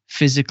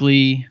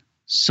 physically,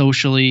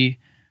 socially.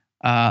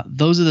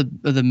 Those are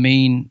the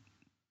main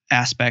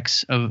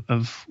aspects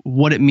of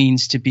what it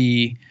means to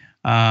be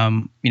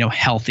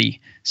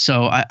healthy.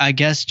 So I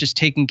guess just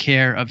taking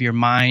care of your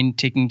mind,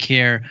 taking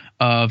care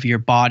of your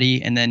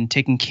body, and then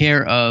taking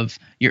care of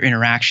your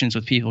interactions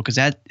with people, because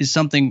that is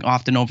something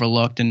often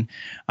overlooked, and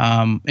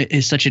it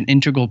is such an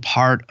integral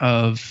part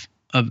of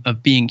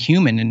being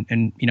human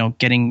and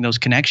getting those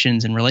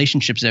connections and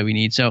relationships that we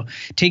need. So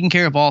taking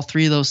care of all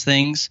three of those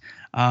things,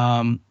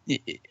 and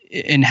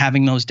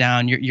having those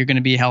down, you're going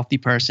to be a healthy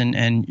person,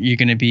 and you're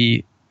going to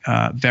be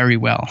very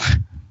well.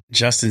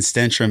 Justin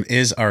Stenstrom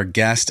is our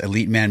guest.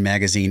 Elite Man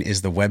Magazine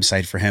is the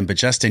website for him. But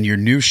Justin, your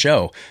new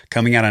show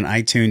coming out on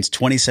iTunes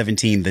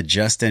 2017, The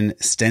Justin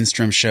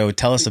Stenstrom Show.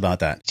 Tell us about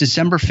that.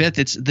 December 5th,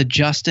 it's The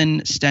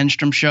Justin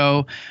Stenstrom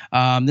Show.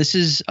 This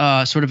is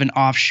sort of an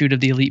offshoot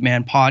of the Elite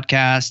Man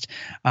podcast,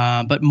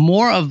 but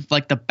more of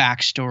like the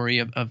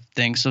backstory of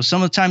things. So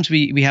some of the times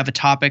we have a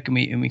topic and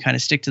we kind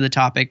of stick to the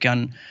topic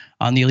on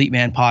the Elite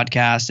Man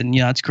podcast, and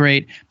that's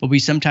great, but we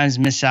sometimes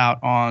miss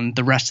out on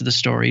the rest of the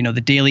story, the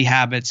daily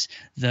habits,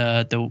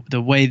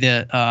 the way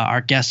that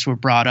our guests were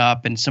brought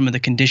up, and some of the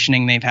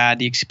conditioning they've had,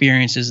 the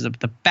experiences,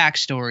 the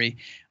backstory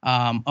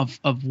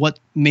of what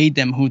made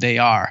them who they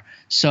are.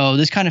 So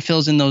this kind of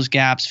fills in those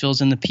gaps,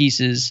 fills in the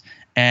pieces,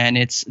 and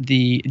it's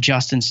the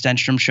Justin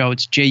Stenstrom Show.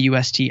 It's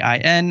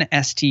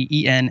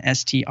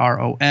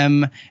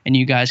JustinStenstrom, and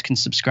you guys can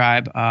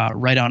subscribe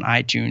right on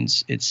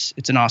iTunes.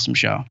 It's an awesome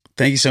show.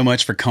 Thank you so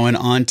much for coming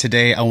on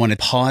today. I want to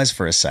pause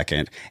for a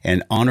second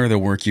and honor the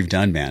work you've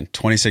done, man.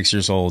 26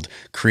 years old,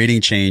 creating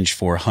change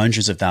for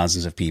hundreds of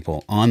thousands of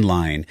people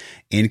online,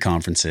 in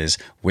conferences,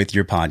 with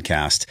your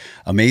podcast.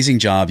 Amazing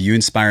job. You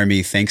inspire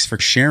me. Thanks for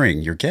sharing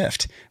your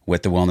gift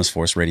with the Wellness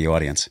Force radio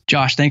audience.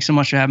 Josh, thanks so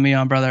much for having me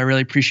on, brother. I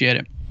really appreciate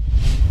it.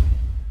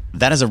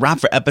 That is a wrap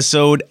for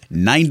episode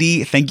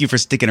 90. Thank you for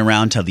sticking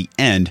around till the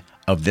end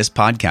of this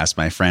podcast,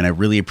 my friend. I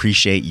really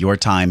appreciate your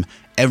time.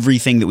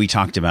 Everything that we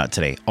talked about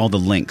today, all the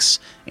links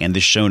and the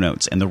show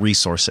notes and the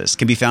resources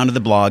can be found at the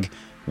blog,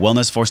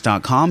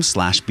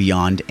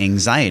 wellnessforce.com/beyond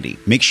anxiety.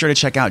 Make sure to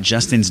check out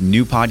Justin's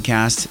new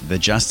podcast, The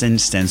Justin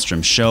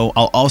Stenstrom Show.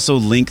 I'll also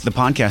link the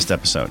podcast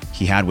episode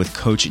he had with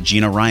Coach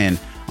Gina Ryan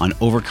on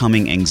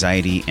overcoming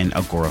anxiety and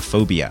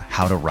agoraphobia,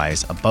 how to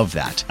rise above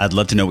that. I'd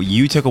love to know what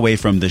you took away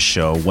from this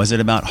show. Was it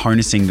about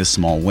harnessing the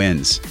small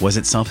wins? Was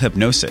it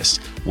self-hypnosis?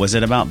 Was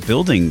it about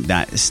building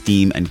that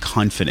esteem and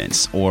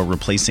confidence, or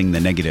replacing the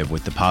negative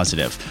with the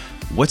positive?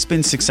 What's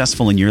been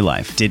successful in your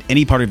life? Did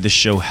any part of this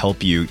show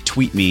help you?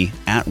 Tweet me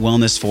at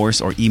Wellness Force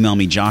or email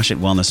me,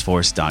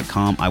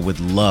 josh@wellnessforce.com. I would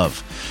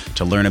love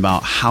to learn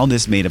about how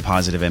this made a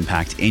positive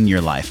impact in your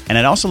life. And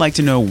I'd also like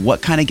to know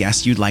what kind of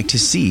guests you'd like to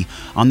see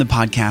on the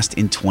podcast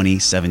in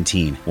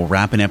 2017. We're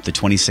wrapping up the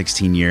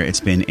 2016 year.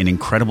 It's been an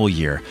incredible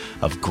year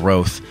of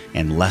growth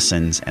and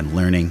lessons and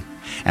learning.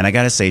 And I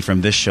got to say, from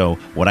this show,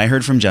 what I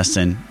heard from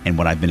Justin and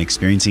what I've been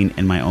experiencing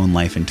in my own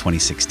life in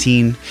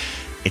 2016,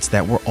 it's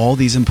that we're all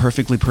these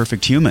imperfectly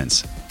perfect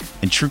humans.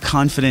 And true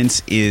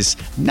confidence is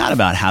not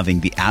about having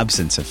the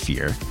absence of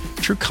fear.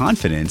 True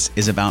confidence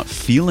is about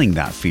feeling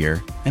that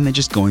fear and then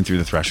just going through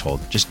the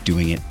threshold, just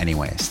doing it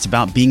anyways. It's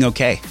about being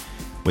okay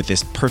with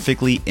this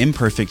perfectly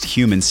imperfect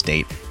human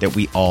state that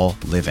we all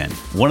live in.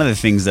 One of the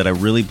things that I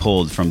really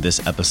pulled from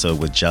this episode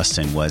with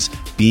Justin was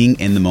being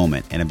in the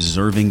moment and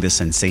observing the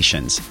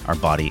sensations our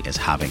body is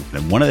having.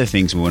 And one of the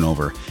things we went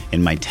over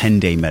in my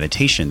 10-day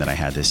meditation that I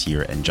had this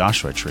year in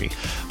Joshua Tree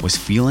was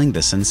feeling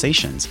the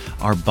sensations.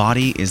 Our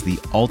body is the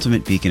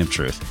ultimate beacon of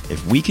truth.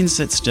 If we can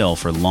sit still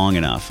for long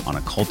enough on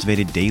a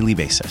cultivated daily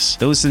basis,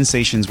 those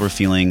sensations we're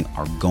feeling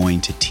are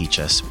going to teach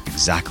us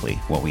exactly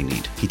what we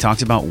need. He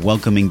talked about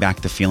welcoming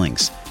back the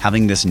feelings,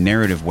 having this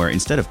narrative where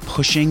instead of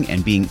pushing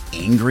and being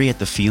angry at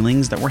the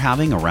feelings that we're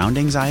having around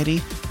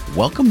anxiety,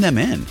 welcome them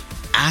in.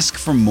 Ask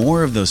for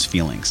more of those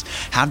feelings.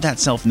 Have that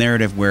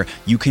self-narrative where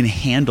you can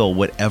handle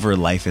whatever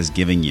life is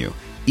giving you.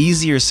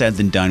 Easier said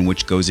than done,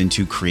 which goes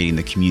into creating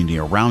the community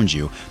around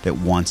you that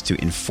wants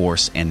to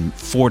enforce and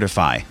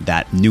fortify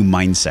that new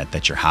mindset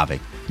that you're having.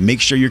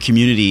 Make sure your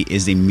community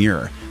is a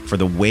mirror for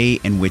the way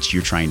in which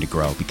you're trying to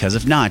grow, because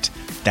if not,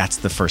 that's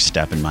the first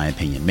step in my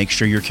opinion. Make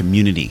sure your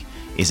community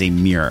is a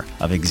mirror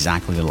of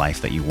exactly the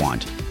life that you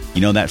want.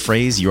 You know that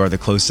phrase, you are the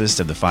closest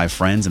of the 5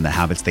 friends and the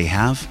habits they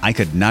have? I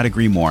could not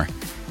agree more.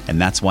 And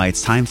that's why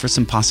it's time for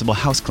some possible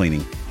house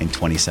cleaning in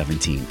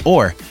 2017,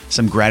 or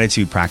some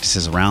gratitude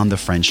practices around the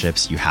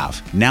friendships you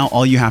have. Now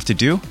all you have to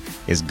do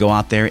is go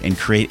out there and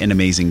create an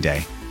amazing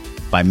day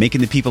by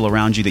making the people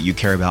around you that you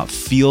care about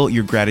feel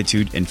your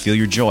gratitude and feel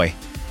your joy,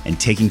 and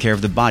taking care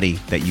of the body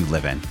that you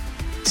live in.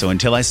 So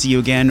until I see you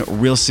again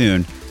real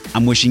soon,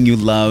 I'm wishing you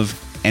love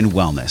and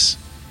wellness.